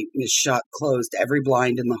asleep, Miss Schock closed every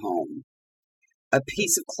blind in the home. A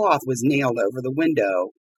piece of cloth was nailed over the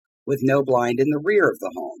window with no blind in the rear of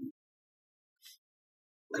the home.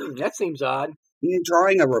 That seems odd. And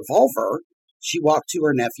drawing a revolver, she walked to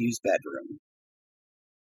her nephew's bedroom.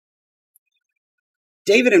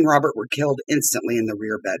 David and Robert were killed instantly in the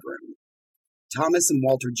rear bedroom. Thomas and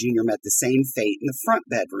Walter Jr. met the same fate in the front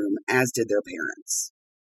bedroom, as did their parents.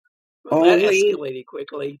 Well, that escalated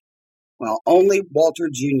quickly. Well, only Walter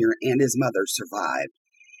Jr. and his mother survived,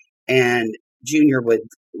 and Jr. would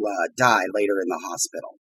die later in the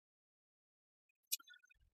hospital.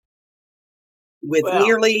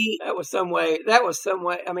 That was some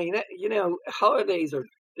way. I mean, holidays are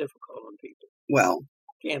difficult on people. Well,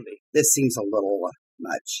 can be. This seems a little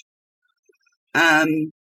much.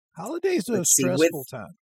 Holidays are a stressful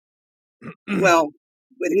time. Well,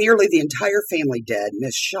 with nearly the entire family dead,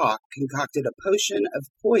 Miss Schock concocted a potion of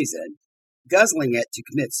poison, guzzling it to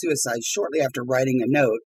commit suicide shortly after writing a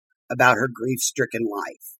note about her grief-stricken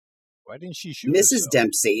life. Why didn't she shoot Mrs.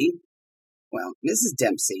 herself? Mrs.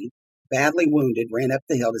 Dempsey, badly wounded, ran up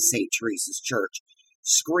the hill to St. Teresa's Church,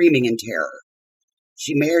 screaming in terror.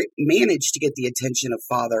 She managed to get the attention of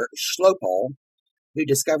Father Schlopel, who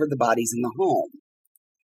discovered the bodies in the home.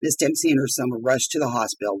 Miss Dempsey and her son were rushed to the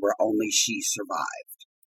hospital, where only she survived.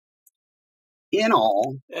 In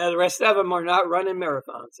all... the rest of them are not running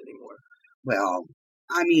marathons anymore. Well,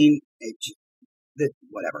 I mean,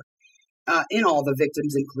 whatever. In all, the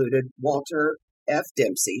victims included Walter F.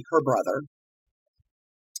 Dempsey, her brother,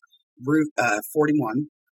 41,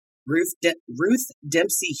 Ruth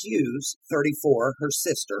Dempsey Hughes, 34, her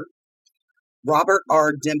sister, Robert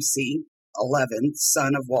R. Dempsey, 11,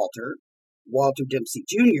 son of Walter, Walter Dempsey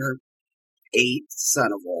Jr., 8,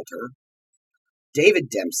 son of Walter, David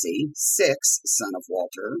Dempsey, 6, son of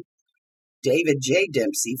Walter, David J.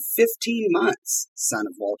 Dempsey, 15 months, son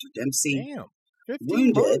of Walter Dempsey. Damn,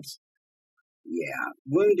 15 months? Yeah.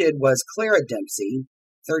 Wounded was Clara Dempsey,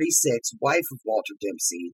 36, wife of Walter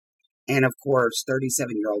Dempsey, and of course,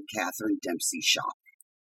 37-year-old Catherine Dempsey Schock.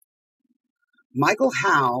 Michael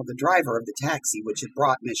Howe, the driver of the taxi which had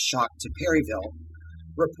brought Miss Schock to Perryville,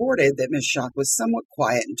 reported that Miss Schock was somewhat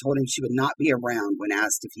quiet and told him she would not be around when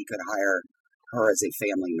asked if he could hire her as a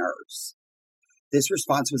family nurse. This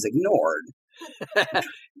response was ignored.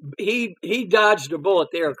 He dodged a bullet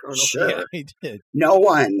there, Colonel. Sure, yeah, he did. No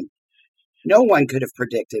one could have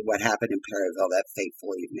predicted what happened in Perryville that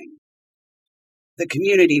fateful evening. The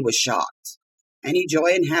community was shocked. Any joy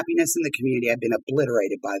and happiness in the community had been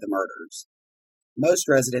obliterated by the murders. Most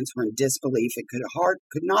residents were in disbelief and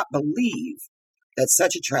could not believe that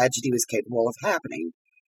such a tragedy was capable of happening,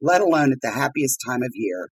 let alone at the happiest time of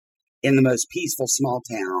year in the most peaceful small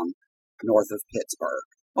town north of Pittsburgh.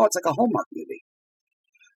 Oh, it's like a Hallmark movie.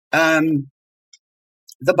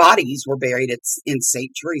 The bodies were buried in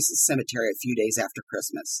St. Teresa's Cemetery a few days after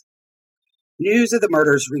Christmas. News of the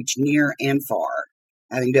murders reached near and far,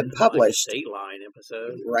 having been published. Like a Dateline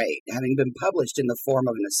episode. Right, having been published in the form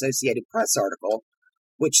of an Associated Press article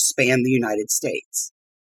which spanned the United States.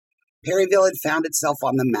 Perryville had found itself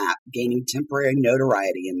on the map, gaining temporary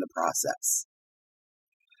notoriety in the process.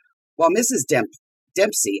 While Mrs.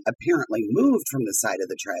 Dempsey apparently moved from the site of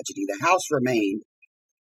the tragedy, the house remained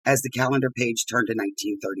as the calendar page turned to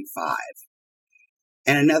 1935.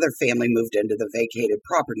 And another family moved into the vacated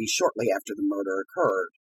property shortly after the murder occurred.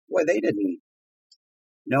 Boy, they didn't.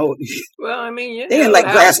 No. Well, I mean, they didn't let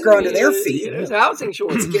grass grow under their feet. There's housing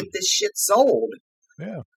shortage to get this shit sold.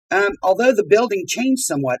 Yeah. Although the building changed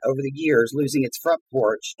somewhat over the years, losing its front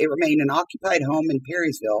porch, it remained an occupied home in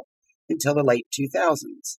Perrysville until the late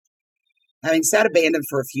 2000s. Having sat abandoned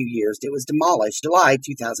for a few years, it was demolished July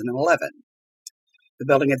 2011. The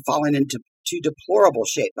building had fallen into deplorable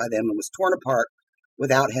shape by then and was torn apart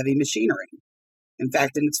without heavy machinery. In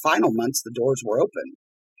fact, in its final months, the doors were open.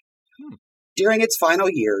 During its final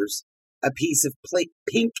years, a piece of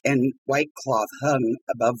pink and white cloth hung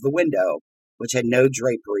above the window, which had no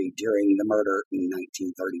drapery during the murder in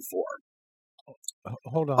 1934.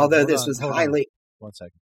 Hold on. Although this was highly... One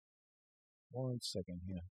second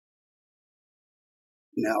here.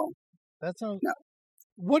 No. That's not... No.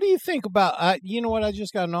 What do you think about... you know what? I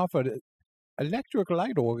just got an offer. Electric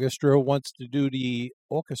Light Orchestra wants to do the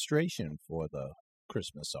orchestration for the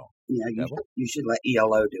Christmas song. Yeah, you should let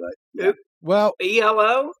ELO do it. Yep. Well,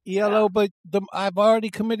 ELO? ELO, but I've already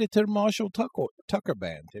committed to the Marshall Tucker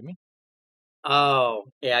Band, Timmy. Oh,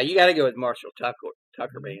 yeah, you got to go with Marshall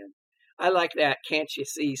Tucker Band. I like that Can't You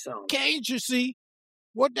See song. Can't you see?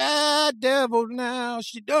 What that devil now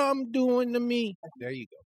she done doing to me? There you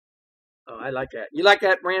go. Oh, I like that. You like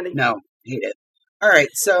that, Randy? No, hate it. All right,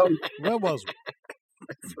 so Where was we?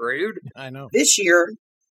 It's rude. I know. this year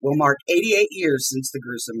will mark 88 years since the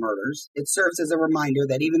gruesome murders. It serves as a reminder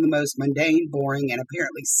that even the most mundane, boring, and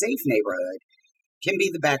apparently safe neighborhood can be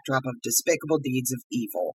the backdrop of despicable deeds of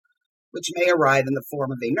evil, which may arrive in the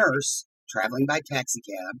form of a nurse traveling by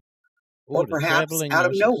taxicab, or Ooh, the perhaps traveling out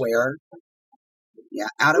of nurses. nowhere. Yeah,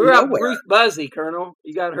 out of We're up nowhere. Ruth Buzzy, Colonel.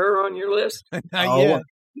 You got her on your list? Not Oh, yet.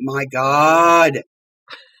 my God.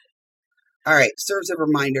 All right, serves a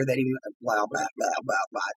reminder that even blah, blah, blah, blah,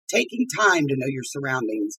 blah. Taking time to know your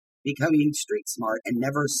surroundings, becoming street smart, and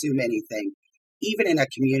never assume anything, even in a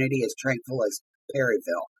community as tranquil as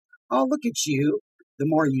Perryville. Oh, look at you. The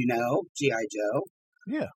more you know, G.I. Joe.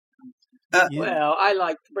 Yeah. Uh, Yeah.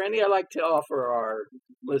 Well, Brandy, I like to offer our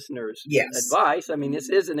listeners Yes. advice. I mean, this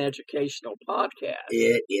is an educational podcast.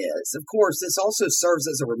 It is. Of course, this also serves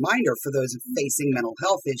as a reminder for those facing mental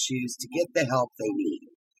health issues to get the help they need.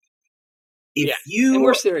 If Yeah, you and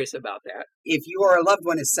we're serious about that. if you or a loved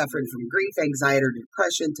one is suffering from grief, anxiety, or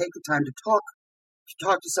depression, take the time to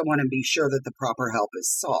talk to someone and be sure that the proper help is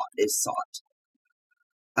sought.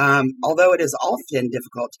 Although it is often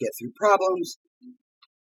difficult to get through problems,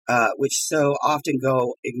 which so often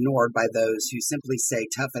go ignored by those who simply say,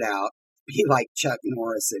 tough it out, be like Chuck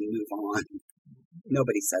Norris and move on.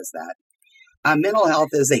 Nobody says that. Mental health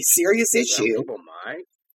is a serious Well, issue people might.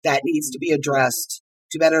 that needs to be addressed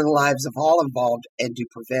to better the lives of all involved and to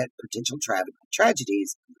prevent potential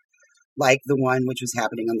tragedies like the one which was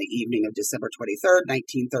happening on the evening of December 23rd,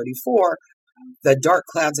 1934. The dark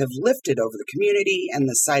clouds have lifted over the community, and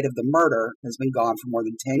the site of the murder has been gone for more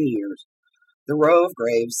than 10 years. The row of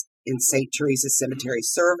graves in St. Teresa's Cemetery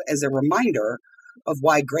serve as a reminder of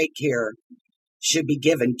why great care should be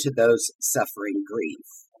given to those suffering grief.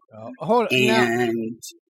 Hold on. Now, And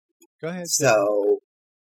go ahead. so,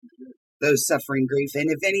 those suffering grief,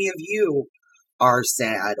 and if any of you are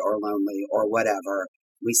sad or lonely or whatever,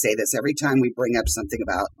 we say this every time we bring up something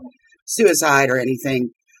about suicide or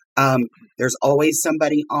anything. There's always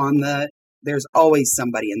somebody in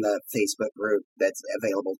the Facebook group that's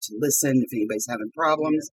available to listen if anybody's having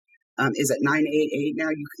problems. Is it 988 now?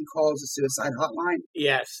 You can call as a suicide hotline.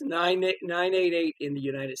 Yes, 988 in the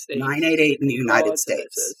United States. 988 in the United Call it,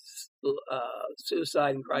 States. it's a,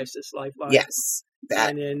 Suicide and Crisis Lifeline. Yes, that.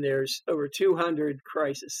 And then there's over 200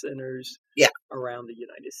 crisis centers Yeah. around the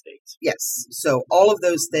United States. Yes. So all of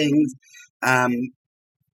those things.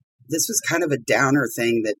 This was kind of a downer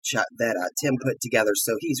thing that Tim put together,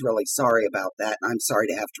 so he's really sorry about that. I'm sorry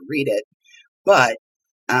to have to read it, but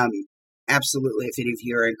absolutely, if any of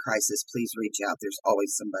you are in crisis, please reach out. There's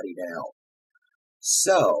always somebody to help.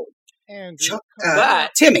 So, Andrew,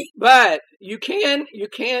 But Timmy, But you can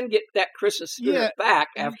get that Christmas spirit Yeah, back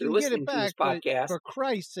you after can get listening it to this back, but podcast. for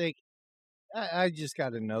Christ's sake, I just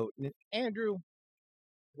got a note. Andrew,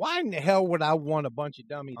 why in the hell would I want a bunch of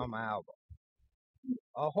dummies on my album?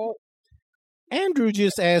 Andrew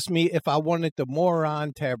just asked me if I wanted the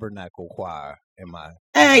Moron Tabernacle Choir in my.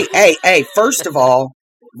 hey, first of all,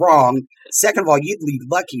 wrong. Second of all, you'd be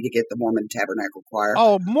lucky to get the Mormon Tabernacle Choir.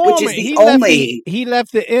 Oh, Mormon! Which is the he only- he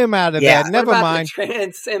left the M out of Yeah. that. Never What about mind. The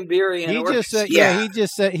Trans-Siberian He Orchestra? just said, Yeah. he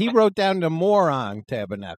just said he wrote down the Moron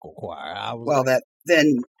Tabernacle Choir. I was Well, like,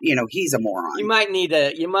 then he's a moron. You might need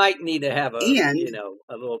to have a And-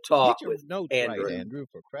 a little talk get your with notes Andrew. right, Andrew,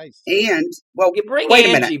 for Christ's sake. And well, You bring wait a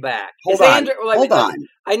Angie minute. back. Hold Is on. Andrew- wait, Hold wait, on.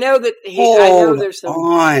 I know that I know Hold there's some.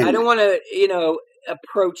 on. I don't want to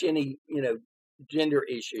approach any gender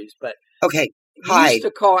issues, but Okay. you Hi. used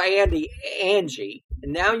to call Andy Angie,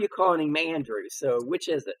 and now you're calling him Andrew. So which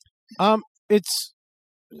is it? It's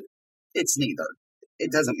It's neither.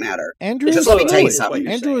 It doesn't matter. Andrew Just is let me tell you fluid. something.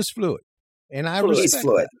 Andrew is fluid, and I Fluid. He's respect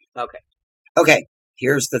fluid. that. Okay. Okay.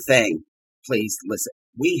 Here's the thing. Please listen.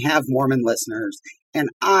 We have Mormon listeners, and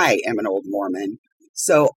I am an old Mormon.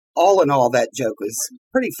 So all in all, that joke was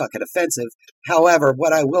pretty fucking offensive. However,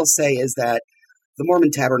 what I will say is that the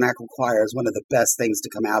Mormon Tabernacle Choir is one of the best things to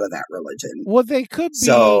come out of that religion. Well, they could be.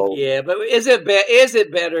 So Yeah, but is it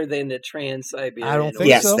better than the Trans-Siberian? I don't think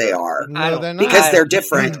yes, so. they are. No, I don't- they're not. Because they're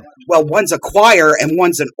different. Well, one's a choir and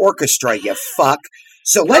one's an orchestra, you fuck.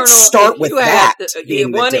 So let's Colonel, start if with you had that the-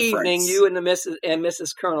 being the one difference. evening, you and Mrs.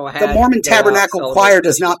 Colonel had The Mormon to go out Tabernacle celebrate Choir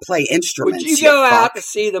does Christmas. not play instruments. Would you go out fuck. to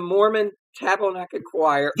see the Mormon Tabernacle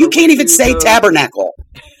Choir? You or can't would even you say go- tabernacle.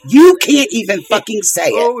 You can't even fucking say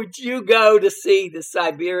Or it. would you go to see the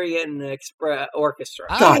Siberian Orchestra?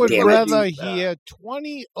 I God would damn it. rather hear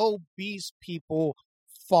 20 obese people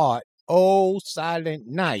fought "Oh Silent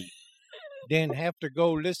Night" than have to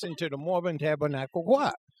go listen to the Mormon Tabernacle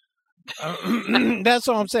Choir. That's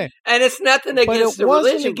all I'm saying. And it's nothing against the religion, But it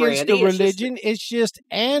wasn't against Brandy. the religion. It's just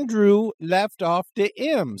Andrew left off the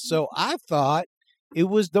M. So I thought it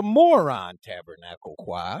was the Moron Tabernacle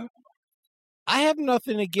Choir. I have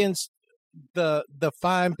nothing against the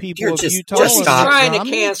fine people You're of just- Utah. just She's stop. trying to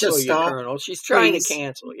Drumming. cancel Just you, stop. Colonel. She's trying Please. to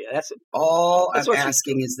cancel you. That's All That's I'm what she-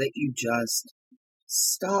 asking is that you just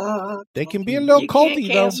stop. They can be a little You can't culty,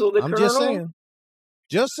 cancel though. the I'm just Colonel. saying.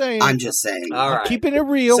 Just saying. I'm just saying. all I'm right. keeping it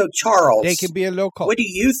real. So, Charles, They can be a little culty. what do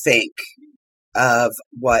you think of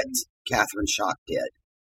what Catherine Schock did?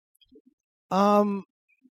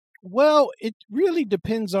 Well, it really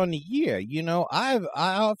depends on the year. You know, I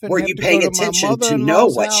often Were have you to paying go to my attention to know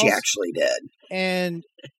mother-in-law's what she house, actually did? and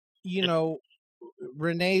you know,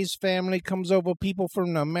 Renee's family comes over. People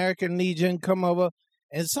from the American Legion come over,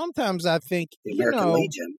 and sometimes I think, The you American know,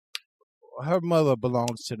 Legion. her mother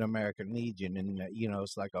belongs to the American Legion, and you know,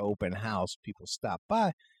 it's like an open house. People stop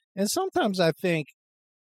by, and sometimes I think,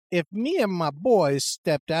 if me and my boys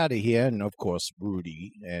stepped out of here, and of course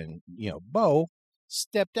Rudy and Bo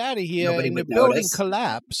stepped out of here, Nobody and the would building notice.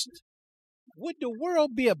 collapsed, would the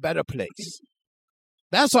world be a better place?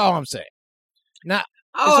 That's all I'm saying. Now,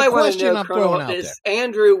 All It's a I want to question know, I'm Colonel, throwing out is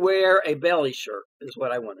Andrew wear a belly shirt? Is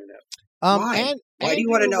what I want to know. Why? Why do you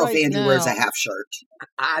want to know if Andrew wears a half shirt?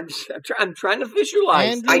 I'm trying to visualize.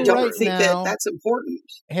 Andrew I don't right think now that's important.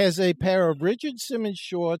 has a pair of Richard Simmons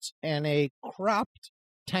shorts and a cropped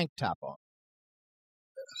tank top on.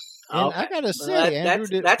 And Okay. I gotta Well, say,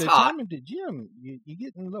 Andrew, that's the hot. time at the gym, you're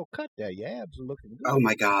getting a little cut there. Your abs are looking good. Oh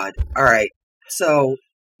my God! All right, so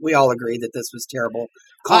we all agree that this was terrible.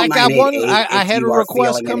 Call I got one. 988 I if had a you are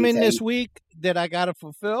request feeling come in this anything. week that I got to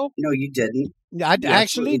fulfill. No, you didn't. I You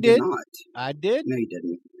actually absolutely did. not. I did. No, you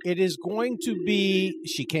didn't. It is going to be.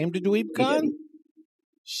 She came to You DweebCon. didn't.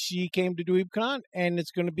 She came to DweebCon, and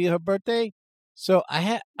it's going to be her birthday. So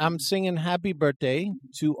I'm singing happy birthday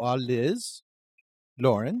to our Liz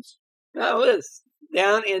Lawrence. No, Liz,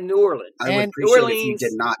 down in New Orleans. I would And appreciate if you Orleans,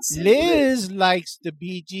 did not say Liz likes the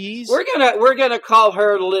Bee Gees. We're gonna call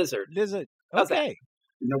her Lizard. Lizard. How's that? Okay.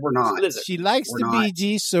 No, we're not. Lizard. She likes We're the not. Bee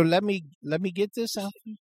Gees, so let me get this out.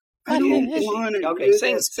 I don't Okay, want to okay, do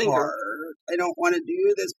sing- this sing her. part. I don't want to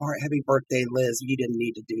do this part. Happy birthday, Liz. You didn't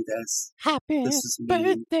need to do this. Happy This is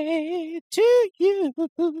mean. birthday to you.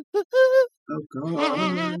 Oh,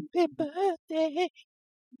 God. Happy birthday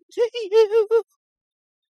to you.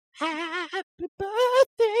 Happy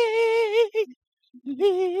birthday,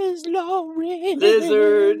 Liz Lawrence.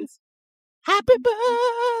 Lizard. Happy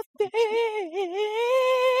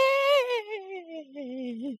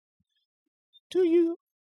birthday to you.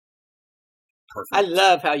 Perfect. I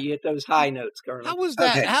love how you hit those high notes, Colonel. How was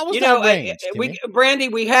that? Okay. How was you that know, range, Timmy? Brandy,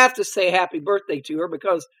 we have to say happy birthday to her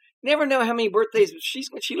because you never know how many birthdays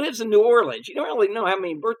she lives in New Orleans. You don't really know how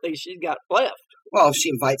many birthdays she's got left. Well, if she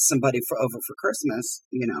invites somebody over for Christmas,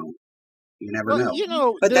 you never know. You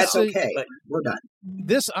know, But this, that's okay. but- We're done.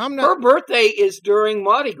 This I'm Her not. birthday is during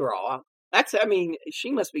Mardi Gras.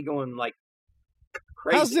 She must be going like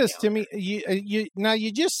crazy. How's this, now. Timmy? You now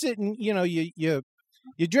you're just sitting. You know, you're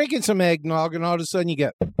drinking some eggnog, and all of a sudden you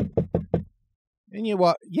get, and you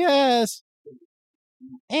walk. Yes,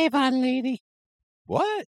 Avon lady.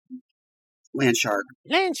 What? Land shark.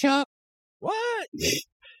 Land shark. What?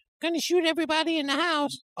 Gonna shoot everybody in the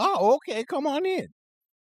house. Oh, okay. Come on in.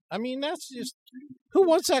 I mean, that's just who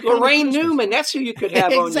wants that? kind of Lorraine Christmas? Newman. That's who you could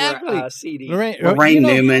have Exactly. on your CD. Lorraine Lorraine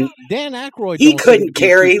Newman. Dan Aykroyd. He don't seem to couldn't be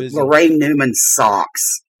carry too busy. Lorraine Newman's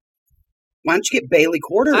socks. Why don't you get Bailey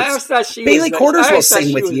Quarters? I always thought she Bailey was, Quarters I will always thought sing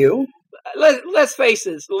she with was- you. Let's face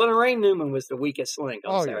it. Lorraine Newman was the weakest link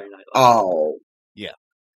on Oh, Saturday Night Live. Oh. Yeah.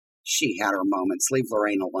 She had her moments. Leave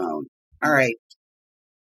Lorraine alone. All right.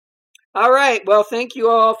 All right. Well, thank you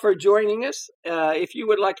all for joining us. If you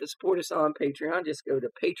would like to support us on Patreon, just go to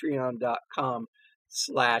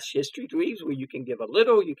patreon.com/historydweebs where you can give a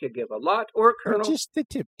little, you can give a lot, or Colonel, Just the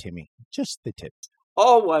tip, Timmy. Just the tip.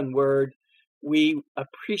 all one word. We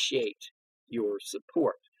appreciate your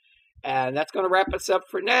support. And that's going to wrap us up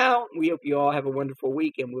for now. We hope you all have a wonderful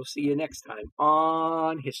week, and we'll see you next time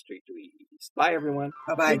on History Dweebs. Bye, everyone.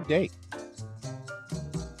 Bye-bye. Good day.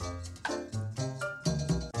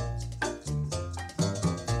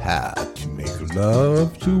 How to make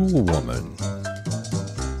love to a woman.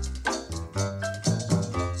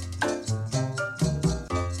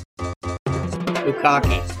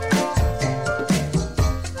 Bukkake.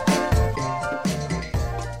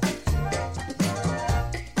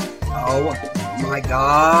 Oh, my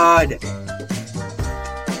God.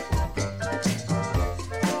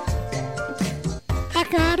 I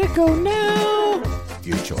gotta go now.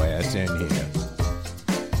 Future your ass in here.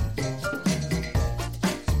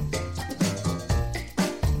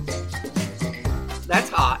 That's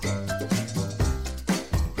hot.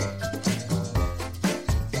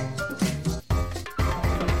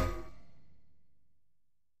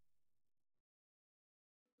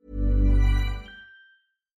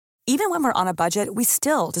 Even when we're on a budget, we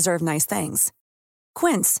still deserve nice things.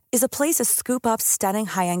 Quince is a place to scoop up stunning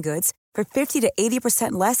high-end goods for 50 to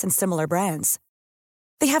 80% less than similar brands.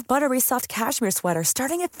 They have buttery soft cashmere sweaters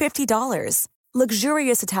starting at $50,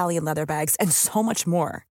 luxurious Italian leather bags, and so much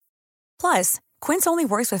more. Plus, Quince only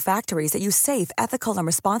works with factories that use safe, ethical, and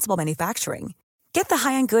responsible manufacturing. Get the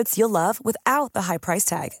high-end goods you'll love without the high price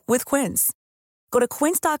tag with Quince. Go to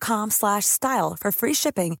quince.com/style for free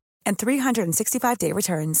shipping and 365-day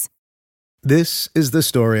returns. This is the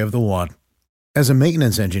story of the one. As a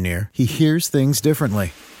maintenance engineer, he hears things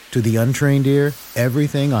differently. To the untrained ear,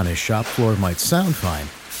 everything on his shop floor might sound fine,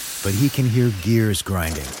 but he can hear gears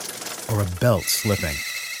grinding or a belt slipping.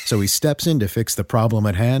 So he steps in to fix the problem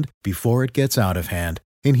at hand before it gets out of hand.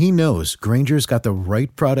 And he knows Grainger's got the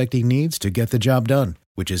right product he needs to get the job done,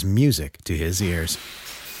 which is music to his ears.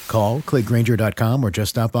 Call, click Grainger.com, or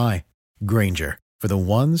just stop by. Grainger, for the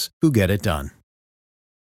ones who get it done.